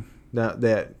listening.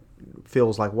 That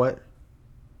feels like what?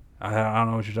 I don't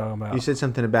know what you're talking about. You said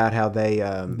something about how they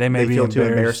may be feel too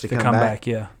embarrassed to come back.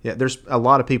 Yeah. Yeah, there's a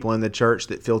lot of people in the church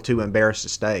that feel too embarrassed to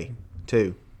stay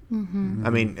too. Mm-hmm. I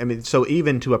mean, so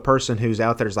even to a person who's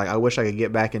out there is like, I wish I could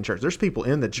get back in church. There's people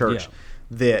in the church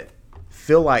that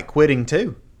feel like quitting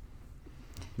too.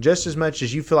 Just as much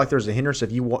as you feel like there's a hindrance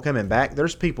of you coming back,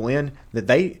 there's people in that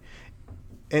they.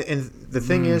 And the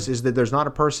thing is that there's not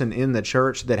a person in the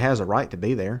church that has a right to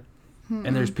be there.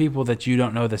 And there's people that you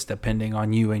don't know that's depending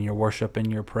on you and your worship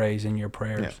and your praise and your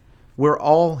prayers. Yeah. We're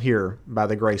all here by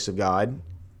the grace of God.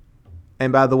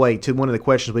 And by the way, to one of the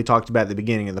questions we talked about at the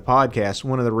beginning of the podcast,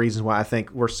 one of the reasons why I think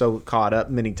we're so caught up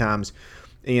many times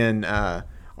in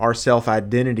our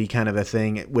self-identity kind of a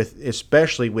thing,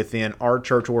 especially within our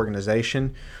church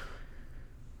organization,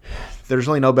 there's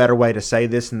really no better way to say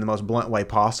this in the most blunt way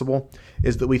possible,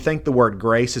 is that we think the word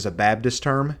grace is a Baptist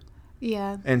term.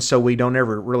 Yeah. And so we don't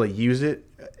ever really use it.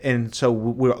 And so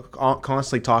we're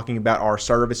constantly talking about our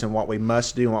service and what we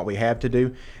must do and what we have to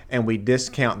do. And we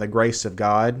discount the grace of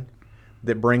God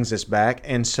that brings us back.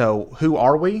 And so who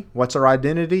are we? What's our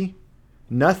identity?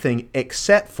 Nothing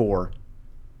except for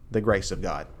the grace of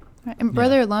God. And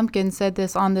Brother Lumpkin said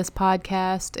this on this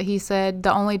podcast. He said,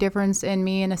 the only difference in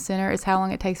me and a sinner is how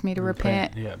long it takes me to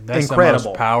repent. Yeah, that's Incredible. the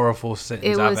most powerful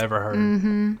sentence I've ever heard.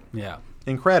 Mm-hmm. Yeah.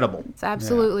 Incredible. It's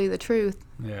absolutely the truth.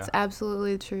 Yeah. It's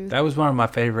absolutely the truth. That was one of my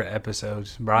favorite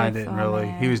episodes. Brian They're didn't fun, really.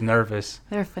 man. He was nervous.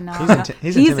 They're phenomenal.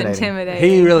 He's intimidating.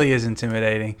 He really is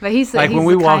intimidating. But he's like he's when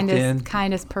we the walked in.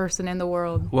 kindest person in the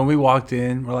world. When we walked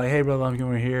in, we're like, "Hey, Brother Lumpkin,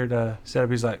 we're here to set up."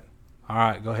 He's like, "All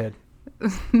right, go ahead."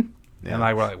 Yeah. And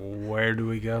like we're like, "Where do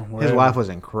we go?" His wife was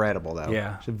incredible, though.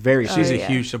 Yeah. She's a yeah.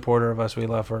 huge supporter of us. We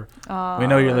love her. We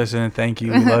know you're listening. Thank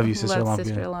you. We love you, Sister Love Lumpkin.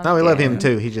 Sister Lumpkin. No, we love him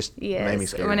too. He just made me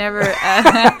Yes. scared.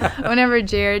 Whenever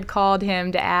Jared called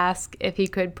him to ask if he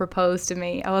could propose to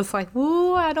me, I was like,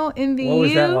 "Ooh, I don't envy you." What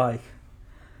was that like?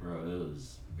 Bro, it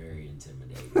was very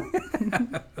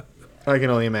intimidating. I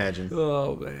can only imagine.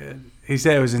 Oh man, he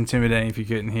said it was intimidating if you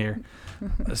couldn't hear.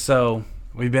 So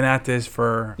we've been at this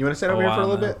for. You want to sit over here for a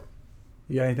little bit?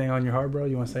 You got anything on your heart, bro?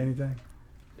 You want to say anything?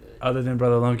 Other than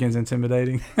Brother Lumpkin's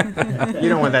intimidating. You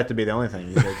don't want that to be the only thing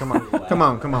you say. Come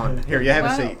on, come on. Here, you have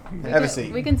a seat. Have a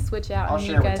seat. We can switch out I'll and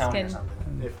you share with guys Tony or can.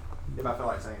 something if I feel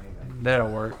like saying anything. That'll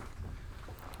work.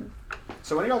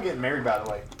 So when are y'all getting married, by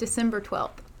the way? December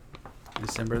 12th.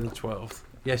 December the 12th.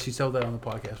 Yeah, she told that on the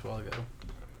podcast a while ago.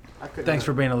 I couldn't Thanks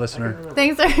for being a listener.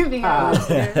 Thanks for being on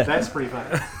here. That's pretty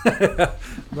funny.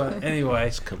 But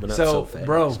anyway, coming up so so fast.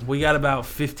 bro, we got about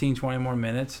 15, 20 more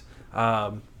minutes.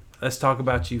 Let's talk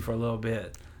about you for a little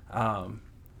bit.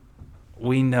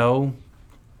 We know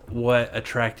what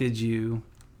attracted you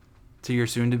to your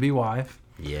soon-to-be wife.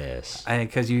 Yes.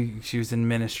 Because she was in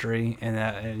ministry,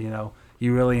 and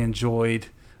you really enjoyed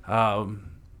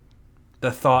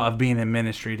the thought of being in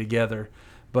ministry together.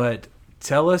 But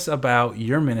tell us about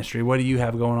your ministry. What do you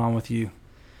have going on with you?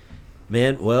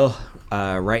 Man, well,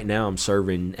 right now I'm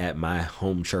serving at my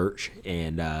home church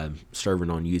and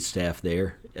serving on youth staff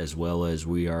there, as well as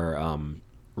we are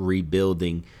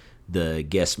rebuilding the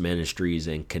guest ministries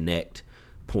and connect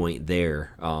point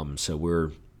there. So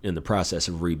we're in the process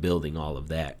of rebuilding all of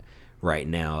that right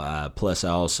now. Plus, I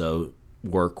also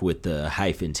work with the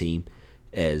Hyphen team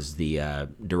as the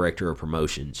director of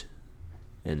promotions.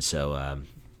 And so...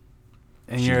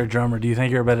 And you're a drummer. Do you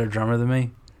think you're a better drummer than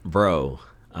me? Bro,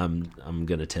 I'm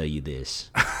gonna tell you this.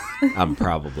 I'm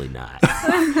probably not.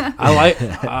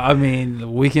 I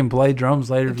mean, we can play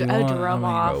drums later if you want. Drum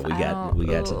off. Bro, we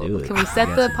got to do it. Can we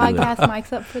set the podcast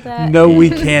mics up for that? No, we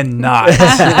cannot.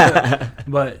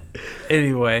 But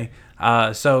anyway,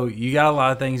 so you got a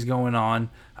lot of things going on.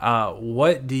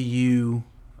 What do you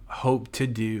hope to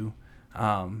do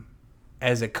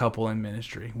as a couple in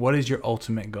ministry? What is your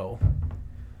ultimate goal?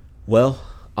 Well,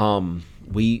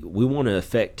 we want to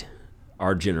affect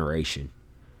our generation.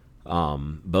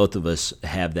 Both of us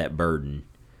have that burden.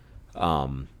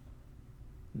 I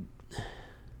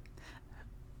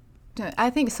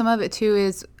think some of it too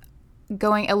is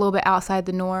going a little bit outside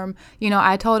the norm.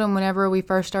 I told him whenever we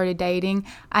first started dating,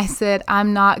 I said,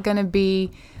 I'm not going to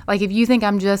be, like, if you think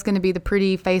I'm just going to be the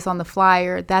pretty face on the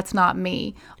flyer, that's not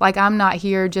me. Like, I'm not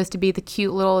here just to be the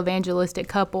cute little evangelistic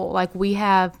couple. Like, we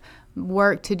have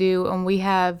work to do and we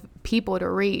have people to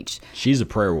reach. She's a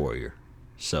prayer warrior.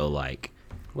 So like,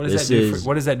 What does this that do? is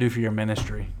What does that do for your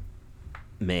ministry?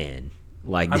 man.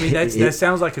 Like I mean, that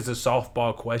sounds like it's a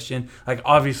softball question. Like,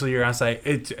 obviously, you're gonna say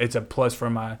it's a plus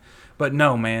for my, but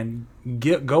no, man,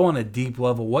 go on a deep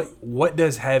level. What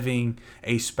does having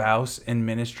a spouse in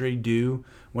ministry do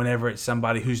whenever it's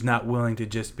somebody who's not willing to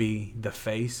just be the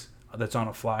face that's on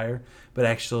a flyer, but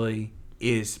actually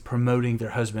is promoting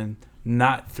their husband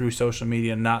not through social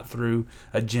media, not through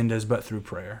agendas, but through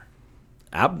prayer?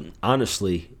 I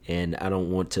honestly, and I don't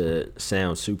want to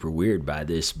sound super weird by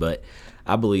this, but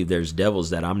I believe there's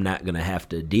devils that I'm not going to have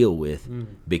to deal with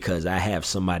because I have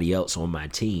somebody else on my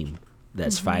team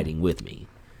that's fighting with me.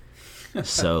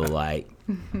 So like,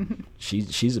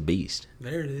 she's a beast.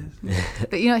 There it is.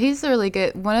 But he's really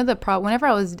good. One of the whenever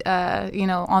I was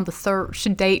on the search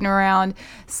dating around,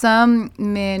 some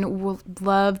men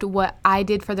loved what I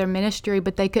did for their ministry,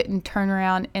 but they couldn't turn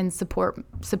around and support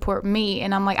me.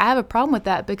 And I'm like, I have a problem with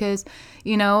that because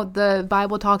the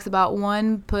Bible talks about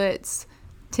one puts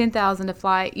 10,000 to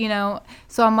flight,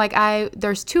 so I'm like, I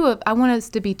want us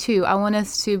to be two. I want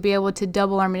us to be able to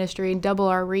double our ministry and double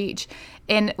our reach.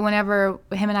 And whenever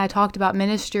him and I talked about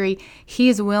ministry,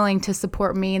 he's willing to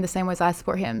support me in the same way as I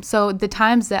support him. So the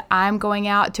times that I'm going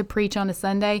out to preach on a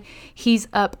Sunday, he's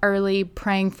up early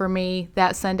praying for me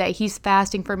that Sunday. He's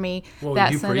fasting for me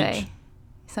that Sunday. Preach?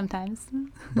 Sometimes.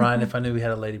 Brian, if I knew we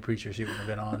had a lady preacher, she wouldn't have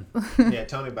been on. Yeah,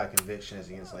 tell me about conviction as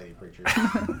against lady preachers.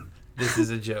 This is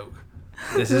a joke.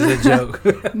 This is a joke.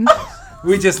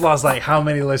 We just lost like how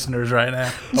many listeners right now?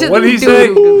 What did he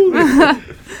say?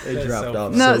 It dropped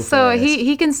off. No, so so fast.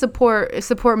 he can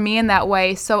support me in that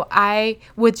way. So I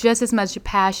with just as much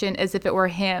passion as if it were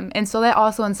him, and so that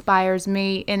also inspires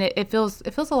me. And it feels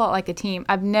a lot like a team.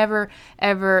 I've never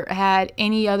ever had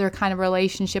any other kind of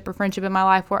relationship or friendship in my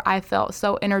life where I felt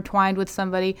so intertwined with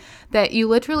somebody that you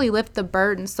literally lift the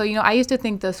burden. So I used to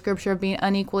think the scripture of being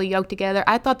unequally yoked together,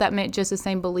 I thought that meant just the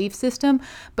same belief system.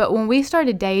 But when we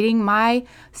started dating, my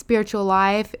spiritual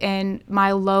life and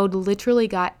my load literally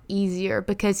got easier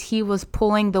because he was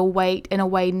pulling the weight in a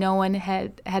way no one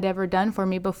had ever done for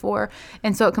me before.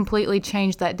 And so it completely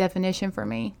changed that definition for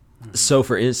me. So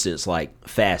for instance, like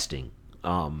fasting,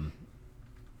 I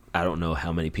don't know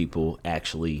how many people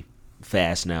actually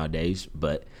fast nowadays,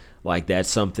 but like that's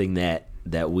something that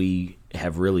we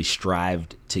have really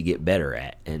strived to get better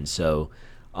at. And so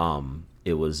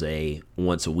it was a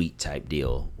once a week type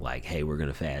deal. Like, hey, we're going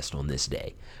to fast on this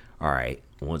day. All right,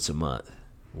 once a month,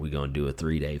 we're going to do a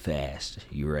 3-day fast.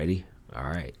 You ready? All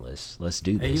right, let's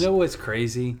do this. And you know what's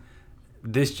crazy?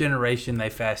 This generation,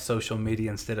 they fast social media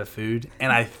instead of food.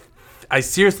 And I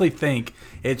seriously think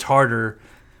it's harder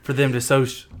for them to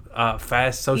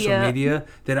fast social media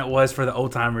than it was for the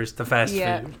old timers to fast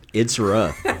food. It's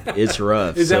rough. It's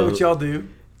rough. Is that what y'all do?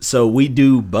 So we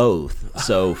do both.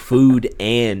 So food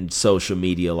and social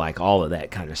media, like all of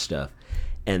that kind of stuff.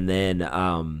 And then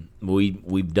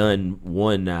we've done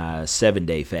one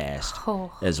 7-day fast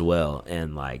as well.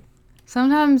 And like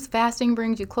sometimes fasting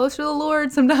brings you closer to the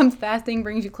Lord. Sometimes fasting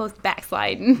brings you close to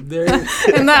backsliding.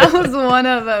 And that was one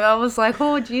of them. I was like,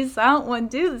 oh, Jesus, I don't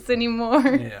want to do this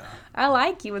anymore. Yeah. I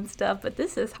like you and stuff, but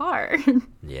this is hard.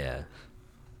 Yeah.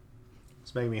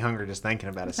 It's making me hungry just thinking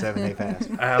about a 7-day fast.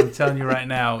 I'm telling you right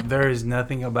now, there is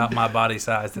nothing about my body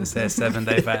size that says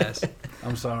 7-day fast.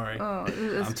 I'm sorry. Oh,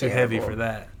 I'm too heavy for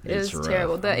that. It was It's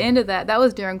terrible. rough. The end of that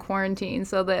was during quarantine.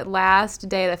 So that last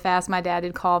day of the fast, my dad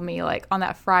had called me like on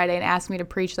that Friday and asked me to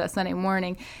preach that Sunday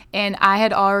morning. And I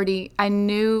already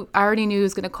knew he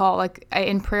was going to call. Like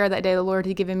in prayer that day, the Lord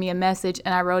had given me a message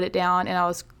and I wrote it down and I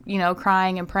was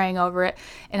crying and praying over it.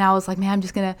 And I was like, man, I'm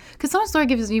just going to, because someone's Lord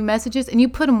gives you messages and you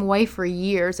put them away for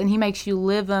years and he makes you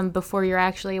live them before you're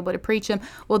actually able to preach them.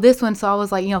 Well, this one, so I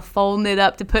was like, folding it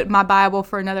up to put my Bible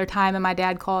for another time. And my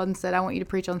dad called and said, I want you to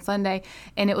preach on Sunday.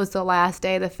 And it was the last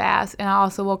day of the fast. And I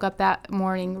also woke up that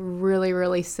morning really,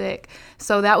 really sick.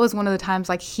 So that was one of the times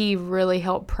like he really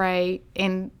helped pray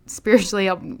and spiritually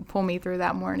helped pull me through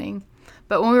that morning.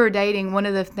 But when we were dating, one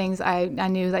of the things I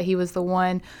knew that he was the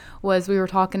one was we were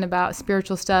talking about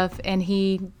spiritual stuff, and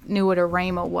he knew what a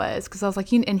rhema was. Because I was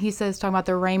like, and he says, talking about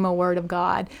the rhema word of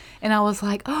God. And I was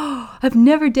like, oh, I've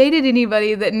never dated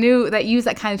anybody that used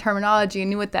that kind of terminology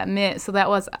and knew what that meant. So I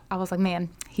was like, man,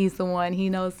 he's the one. He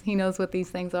knows what these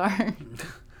things are.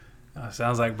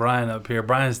 Sounds like Brian up here.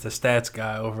 Brian's the stats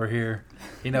guy over here.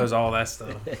 He knows all that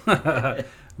stuff.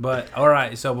 But all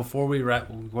right, so before we wrap,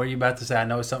 what are you about to say? I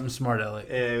know it's something smart, Elliot.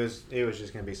 It was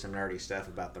just going to be some nerdy stuff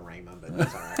about the Rhema, but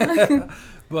that's all right.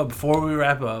 But before we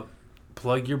wrap up,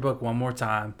 plug your book one more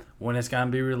time, when it's going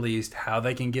to be released, how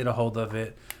they can get a hold of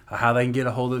it, how they can get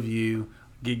a hold of you.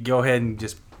 Go ahead and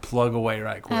just plug away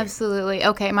right quick. Absolutely.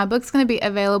 Okay, my book's going to be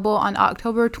available on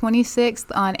October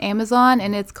 26th on Amazon,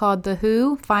 and it's called The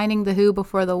Who, Finding the Who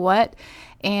Before the What.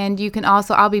 And you can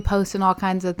also, I'll be posting all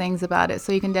kinds of things about it,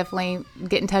 so you can definitely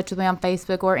get in touch with me on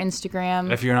Facebook or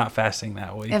Instagram. If you're not fasting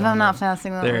that week. If I'm not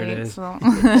fasting that there week. It is. So,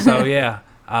 So yeah,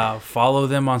 follow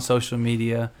them on social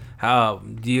media. How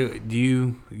do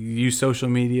you use social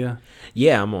media?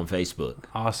 Yeah, I'm on Facebook.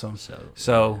 Awesome.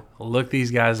 So look these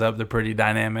guys up. They're pretty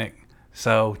dynamic.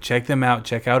 So check them out.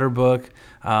 Check out her book.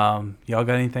 Y'all got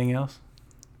anything else?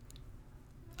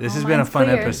 This has been a fun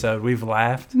episode. We've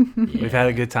laughed. We've had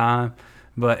a good time.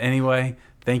 But anyway,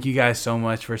 thank you guys so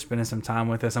much for spending some time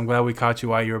with us. I'm glad we caught you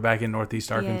while you were back in Northeast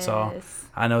Arkansas. Yes.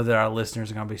 I know that our listeners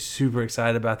are going to be super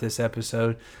excited about this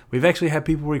episode. We've actually had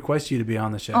people request you to be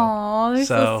on the show. Oh, they're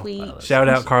so sweet. Shout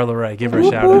out Carla Ray. Give her a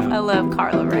shout out. I love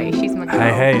Carla Ray. She's my girl.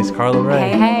 Hey, it's Carla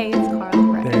Ray. Hey, it's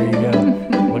Carla Ray. There you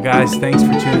go. Well, guys, thanks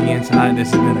for tuning in tonight.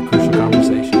 This has been a Crucial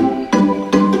Conversation.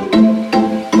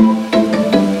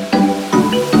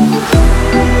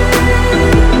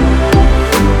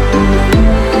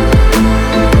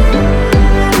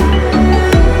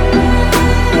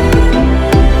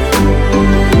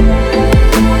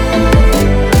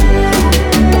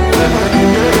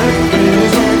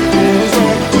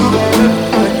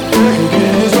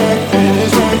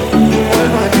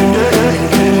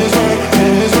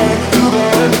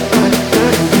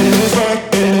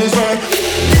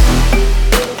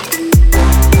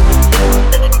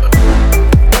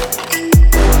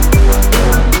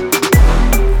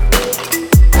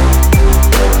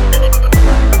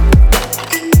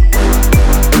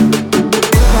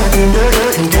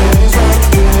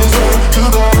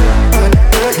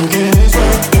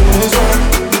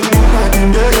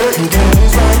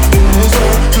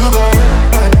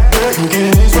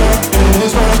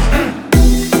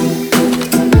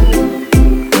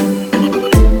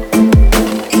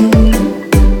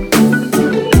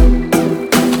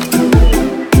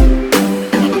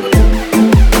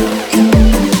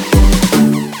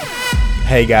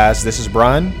 Hey guys, this is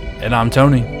Brian, And I'm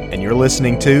Tony. and you're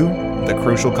listening to the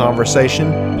Crucial Conversation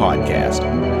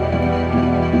Podcast.